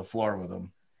Ovi mop the floor with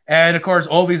him. And of course,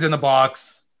 Ovi's in the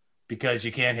box because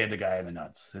you can't hit the guy in the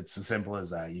nuts. It's as simple as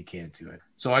that. You can't do it.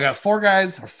 So I got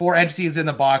 4 entities in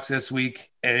the box this week,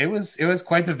 and it was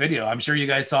quite the video. I'm sure you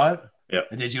guys saw it. Yeah.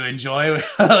 Did you enjoy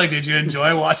did you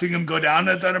enjoy watching him go down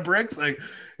a ton of bricks? Like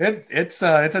it's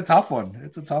a tough one.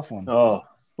 It's a tough one. Oh,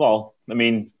 well, I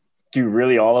mean, do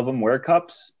really all of them wear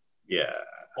cups? Yeah.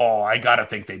 Oh, I gotta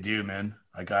think they do, man.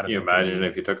 Can you imagine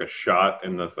if you took a shot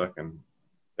in the fucking?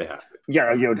 They have to.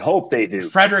 Yeah, you would hope they do.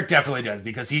 Frederick definitely does,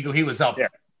 because he was up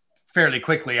fairly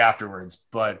quickly afterwards.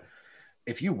 But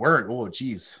if you weren't, oh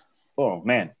geez. Oh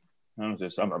man. I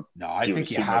think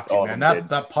you have to, man.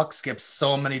 That puck skips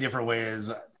so many different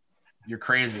ways. You're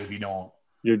crazy if you don't.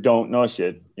 You don't know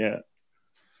shit. Yeah.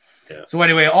 So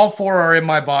anyway, all 4 are in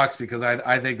my box because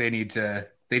I think they need to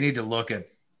look at,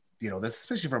 this,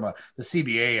 especially from the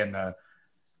CBA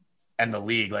and the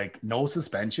league, like no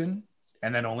suspension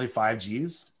and then only 5 Gs.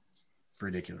 It's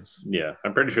ridiculous. Yeah,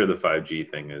 I'm pretty sure the 5G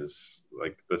thing is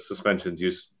like the suspensions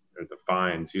the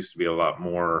fines used to be a lot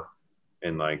more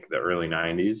in like the early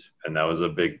 90s, and that was a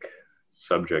big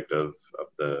subject of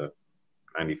the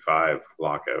 95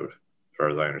 lockout, as far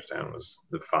as I understand, was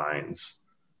the fines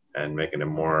and making it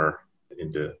more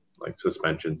into like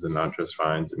suspensions and not just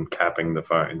fines, and capping the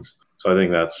fines. So I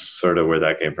think that's sort of where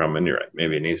that came from. And you're right,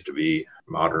 maybe it needs to be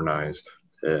modernized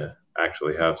to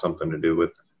actually have something to do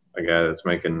with a guy that's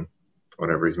making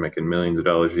whatever he's making, millions of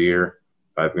dollars a year.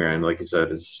 $5,000, like you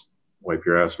said, is wipe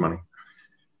your ass money.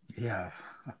 Yeah.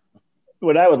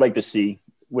 What I would like to see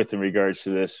in regards to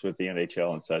this with the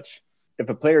NHL and such, if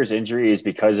a player's injury is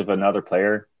because of another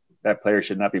player, that player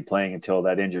should not be playing until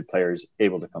that injured player is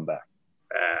able to come back.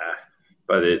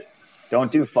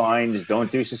 Don't do fines,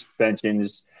 don't do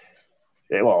suspensions.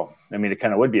 Well, I mean, it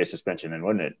kind of would be a suspension then,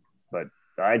 wouldn't it? But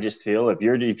I just feel if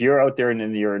you're out there and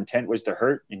then your intent was to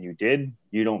hurt and you did,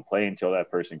 you don't play until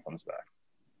that person comes back.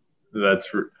 That's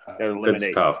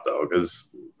tough though, because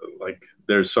like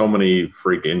there's so many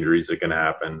freak injuries that can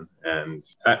happen, and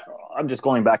I'm just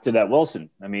going back to that Wilson.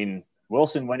 I mean,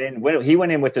 Wilson went in with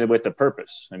a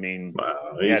purpose. I mean,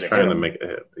 he's trying to make a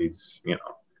hit. He's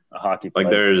a hockey player.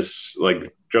 Like there's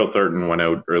like Joe Thornton went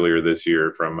out earlier this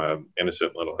year from a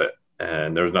innocent little hit,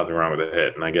 and there was nothing wrong with the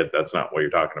hit. And I get that's not what you're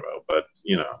talking about, but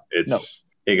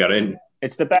he got in.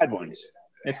 It's the bad ones.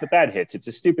 It's the bad hits. It's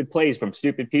the stupid plays from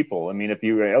stupid people. I mean, if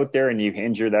you are out there and you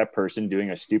injure that person doing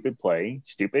a stupid play,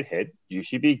 stupid hit, you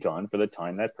should be gone for the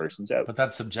time that person's out. But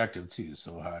that's subjective too.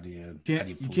 So how do you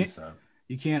police that?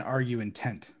 You can't argue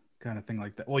intent, kind of thing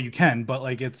like that. Well, you can, but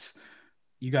like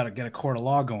you got to get a court of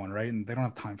law going, right? And they don't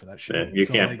have time for that shit. Yeah, you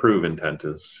can't prove intent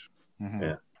is.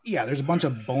 Mm-hmm. Yeah. There's a bunch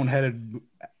of boneheaded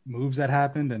moves that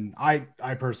happened, and I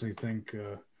personally think.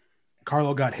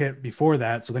 Carlo got hit before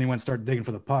that, so then he went and started digging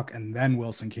for the puck, and then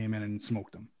Wilson came in and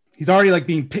smoked him. He's already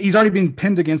been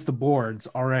pinned against the boards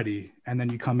already, and then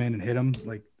you come in and hit him.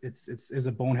 Like it's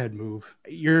a bonehead move.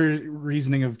 Your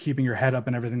reasoning of keeping your head up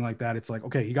and everything like that, it's like,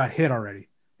 okay, he got hit already.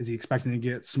 Is he expecting to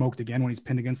get smoked again when he's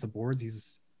pinned against the boards?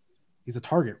 He's a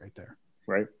target right there.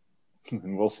 Right.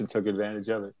 And Wilson took advantage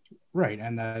of it. Right,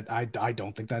 and that I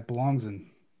don't think that belongs in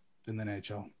the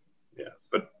NHL. Yeah,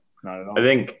 but not at all. I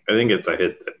think it's a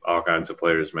hit that all kinds of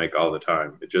players make all the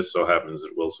time. It just so happens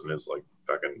that Wilson is like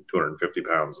fucking 250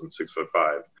 pounds and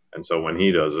 6'5", and so when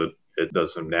he does it, it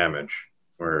does some damage.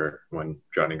 where when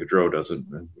Johnny Gaudreau does it,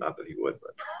 not that he would,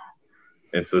 but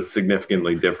it's a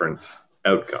significantly different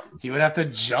outcome. He would have to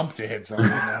jump to hit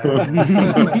something.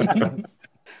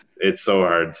 It's so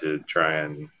hard to try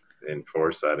and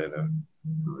enforce that in a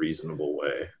reasonable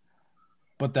way.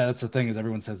 But that's the thing, is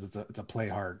everyone says it's a play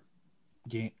hard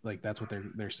game. Like that's what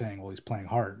they're saying. Well, he's playing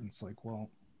hard. And it's like,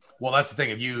 well, that's the thing.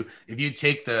 If you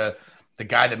take the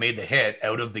guy that made the hit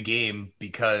out of the game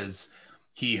because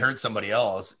he hurt somebody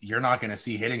else, you're not going to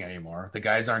see hitting anymore. The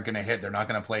guys aren't going to hit. They're not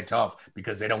going to play tough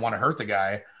because they don't want to hurt the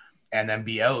guy and then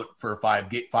be out for 5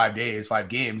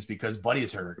 games because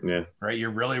Buddy's hurt. Yeah. Right.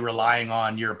 You're really relying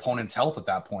on your opponent's health at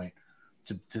that point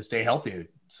to stay healthy.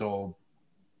 So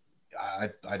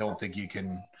I don't think you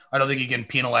can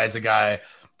penalize a guy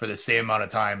for the same amount of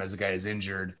time as a guy is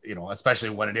injured,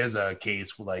 especially when it is a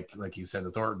case like you said,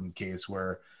 the Thornton case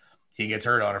where he gets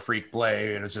hurt on a freak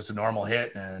play and it's just a normal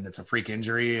hit and it's a freak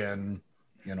injury and,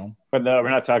 But we're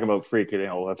not talking about freak.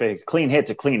 If it's clean hit's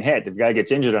a clean hit. If the guy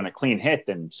gets injured on a clean hit,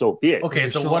 then so be it. Okay,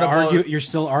 so what about... You're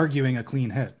still arguing a clean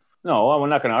hit. No, I'm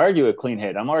not going to argue a clean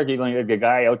hit. I'm arguing that the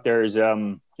guy out there is,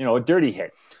 a dirty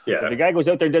hit. Yeah. If the guy goes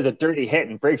out there, does a dirty hit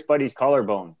and breaks Buddy's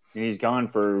collarbone and he's gone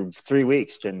for 3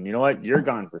 weeks, then you know what? You're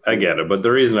gone for 3 I get weeks. it. But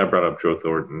the reason I brought up Joe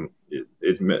Thornton,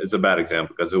 it's a bad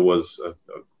example because it was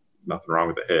nothing wrong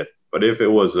with the hit. But if it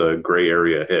was a gray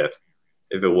area hit,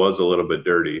 if it was a little bit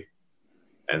dirty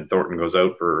and Thornton goes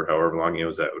out for however long he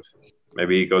was out,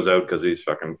 maybe he goes out because he's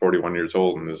fucking 41 years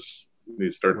old and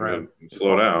he's starting to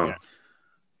slow down. Yeah.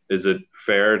 Is it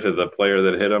fair to the player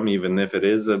that hit him, even if it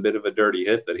is a bit of a dirty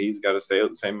hit, that he's got to stay out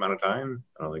the same amount of time?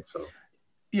 I don't think so.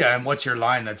 Yeah, and what's your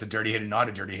line that's a dirty hit and not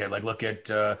a dirty hit? Like, look at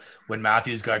when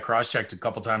Matthews got cross-checked a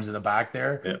couple times in the back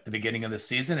there at the beginning of the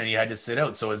season, and he had to sit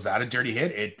out. So is that a dirty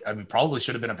hit? Probably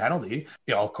should have been a penalty.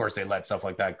 Of course, they let stuff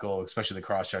like that go, especially the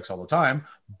cross-checks all the time.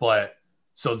 But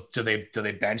so do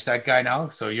they bench that guy now?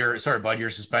 So you're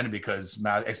suspended because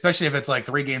especially if it's like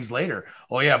 3 games later.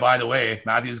 Oh yeah, by the way,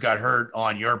 Matthews got hurt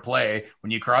on your play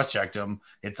when you cross-checked him.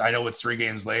 I know it's 3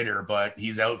 games later, but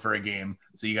he's out for a game,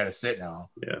 so you got to sit now.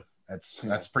 Yeah.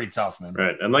 That's pretty tough, man.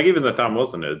 Right. And like even the Tom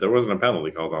Wilson did, there wasn't a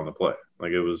penalty called on the play.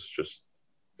 Like it was just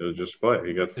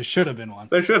play. There should have been one.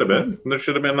 There should have been. There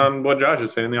should have been on what Josh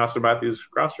is saying, the Austin Matthews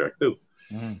cross-check too.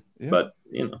 Mm-hmm. Yeah. But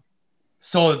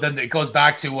So then it goes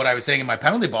back to what I was saying in my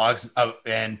penalty box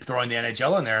and throwing the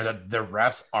NHL in there, that the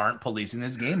refs aren't policing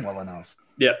this game well enough.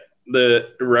 Yeah, the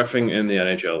reffing in the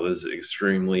NHL is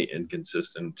extremely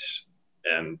inconsistent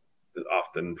and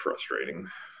often frustrating.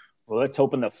 Well, let's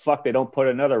hope in the fuck they don't put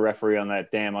another referee on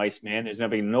that damn ice, man. There's going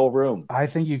to be no room. I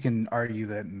think you can argue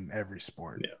that in every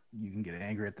sport. Yeah. You can get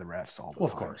angry at the refs all the time.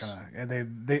 Of course. And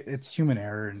it's human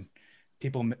error, and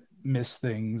people miss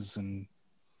things, and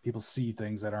people see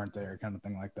things that aren't there, kind of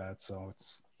thing like that. So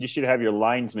You should have your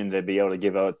linesmen to be able to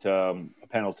give out a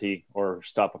penalty or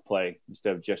stop a play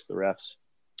instead of just the refs.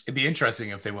 It'd be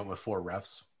interesting if they went with 4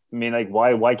 refs. I mean, like,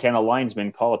 why can't a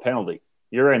linesman call a penalty?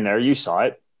 You're in there, you saw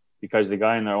it. Because the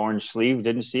guy in the orange sleeve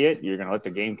didn't see it, you're going to let the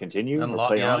game continue. And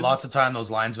lots of time those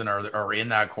linesmen are in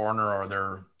that corner, or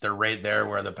they're right there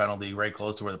where the penalty, right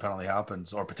close to where the penalty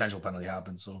happens or potential penalty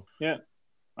happens. So yeah,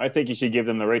 I think you should give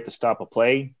them the right to stop a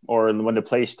play, or when the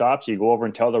play stops, you go over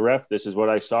and tell the ref, "This is what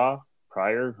I saw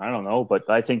prior." I don't know, but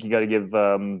I think you got to give.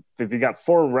 If you got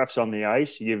 4 refs on the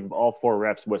ice, you give all 4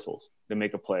 refs whistles to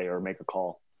make a play or make a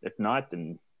call. If not,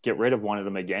 then get rid of one of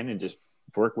them again and just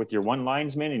work with your 1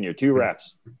 linesman and your 2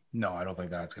 refs. No, I don't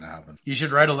think that's going to happen. You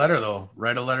should write a letter, though.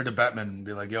 Write a letter to Bettman and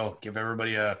be like, yo, give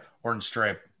everybody a orange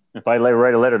stripe. If I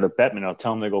write a letter to Bettman, I'll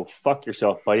tell him to go fuck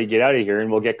yourself, buddy. Get out of here,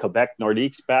 and we'll get Quebec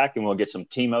Nordiques back, and we'll get some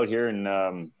team out here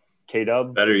in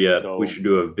K-Dub. Better yet, we should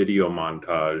do a video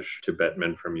montage to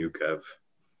Bettman from UKEV.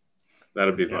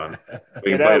 That'd be fun.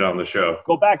 We can play it on the show.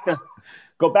 Go back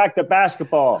to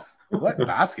basketball. What,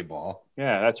 basketball?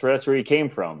 Yeah, that's where he came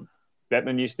from.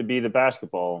 Bettman used to be the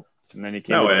basketball, and then he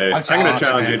came. No way. I'm going to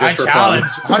challenge you. I challenge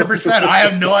 100%. I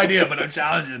have no idea, but I'm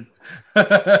challenging.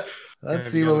 Let's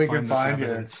see what we can find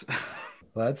here.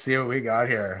 Let's see what we got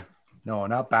here. No,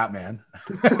 not Batman.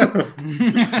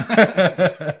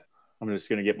 I'm just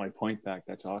going to get my point back.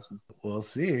 That's awesome. We'll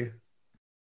see.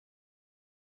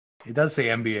 It does say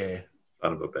NBA.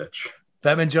 Son of a bitch.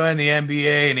 Bettman joined the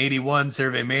NBA in 1981,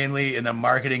 serving mainly in the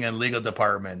marketing and legal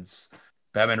departments.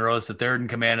 Bettman rose to 3rd in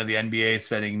command of the NBA,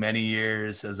 spending many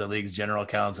years as the league's general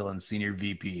counsel and senior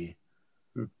VP.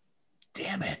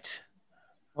 Damn it.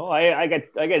 Oh, I get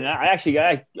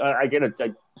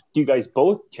you guys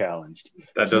both challenged.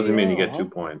 That doesn't mean you get 2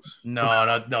 points.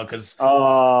 No, because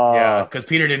because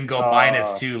Peter didn't go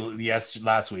 -2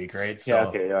 last week, right? So, yeah,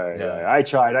 okay, all right. I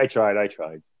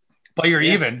tried. But you're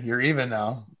even. You're even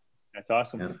now. That's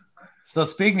awesome. Yeah. So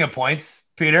speaking of points,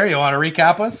 Peter, you want to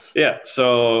recap us? Yeah.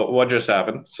 So what just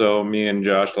happened? So me and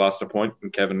Josh lost a point,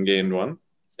 and Kevin gained one.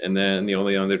 And then the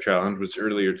only other challenge was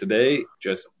earlier today.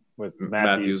 Just With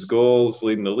Matthews' goals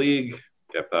leading the league.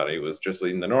 Kev thought he was just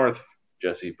leading the North.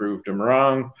 Jesse proved him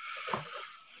wrong.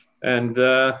 And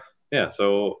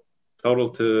so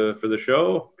total for the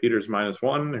show, Peter's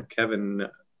 -1, Kevin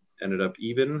ended up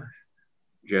even,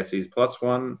 Jesse's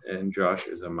 +1, and Josh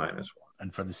is a -1.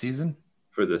 And for the season?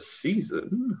 For the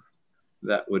season,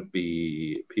 that would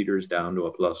be Peter's down to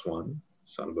a +1,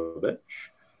 son of a bitch.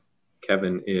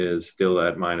 Kevin is still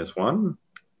at -1.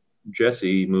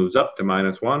 Jesse moves up to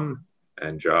 -1,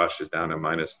 and Josh is down to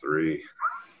 -3.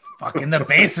 Fuck, in the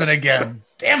basement again.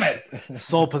 Damn it.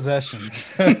 Sole possession.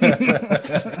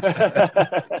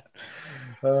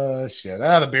 Oh, shit.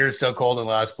 The beer's still cold in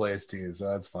last place, too, so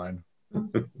that's fine.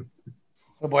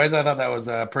 So, boys, I thought that was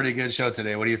a pretty good show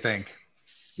today. What do you think?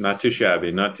 Not too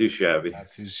shabby. Not too shabby.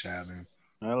 Not too shabby.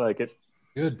 I like it.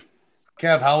 Good.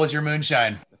 Kev, how was your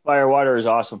moonshine? The Firewater is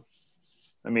awesome.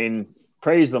 I mean,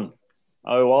 praise them.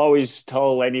 I will always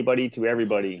tell anybody to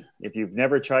everybody, if you've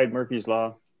never tried Murphy's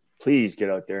Law, please get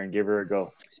out there and give her a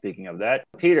go. Speaking of that,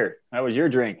 Peter, how was your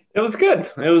drink? It was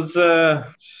good. It was,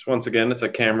 once again, it's a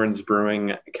Cameron's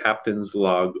Brewing Captain's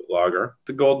Lager. It's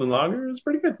a golden lager. It's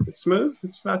pretty good. It's smooth.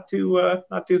 It's not too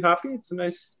hoppy. It's a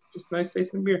nice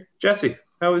tasting beer. Jesse,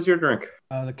 how was your drink?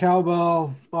 The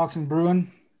Cowbell Boxing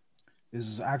Brewing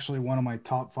is actually one of my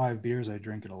top 5 beers. I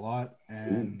drink it a lot,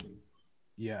 and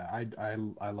yeah,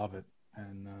 I love it,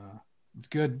 and it's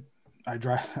good.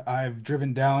 I've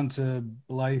driven down to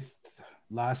Blythe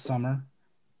last summer.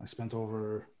 I spent well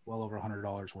over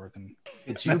 $100 worth, and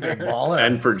It's you, big baller.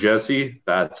 And for Jesse,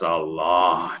 that's a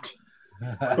lot.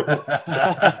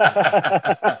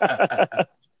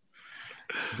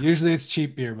 usually it's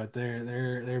cheap beer, but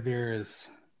their beer is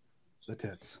the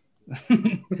tits.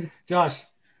 Josh,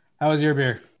 how was your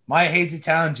beer? My Hazy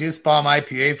Town Juice Bomb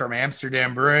IPA from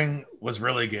Amsterdam Brewing was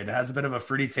really good. It has a bit of a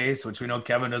fruity taste, which we know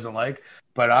Kevin doesn't like,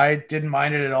 but I didn't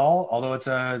mind it at all. Although it's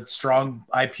a strong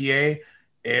IPA,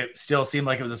 it still seemed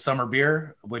like it was a summer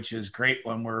beer, which is great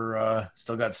when we're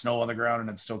still got snow on the ground and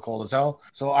it's still cold as hell.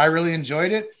 So I really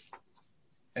enjoyed it.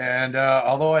 And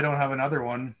although I don't have another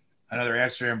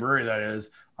Amsterdam brewery, that is,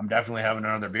 I'm definitely having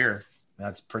another beer.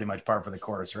 That's pretty much par for the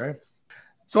course, right?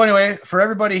 So anyway, for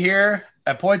everybody here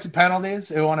at Points and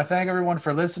Penalties, I want to thank everyone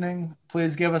for listening.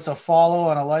 Please give us a follow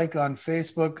and a like on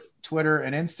Facebook, Twitter,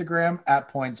 and Instagram at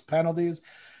Points Penalties.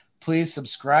 Please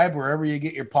subscribe wherever you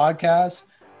get your podcasts.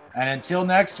 And until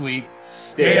next week,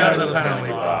 stay out of the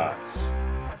penalty box.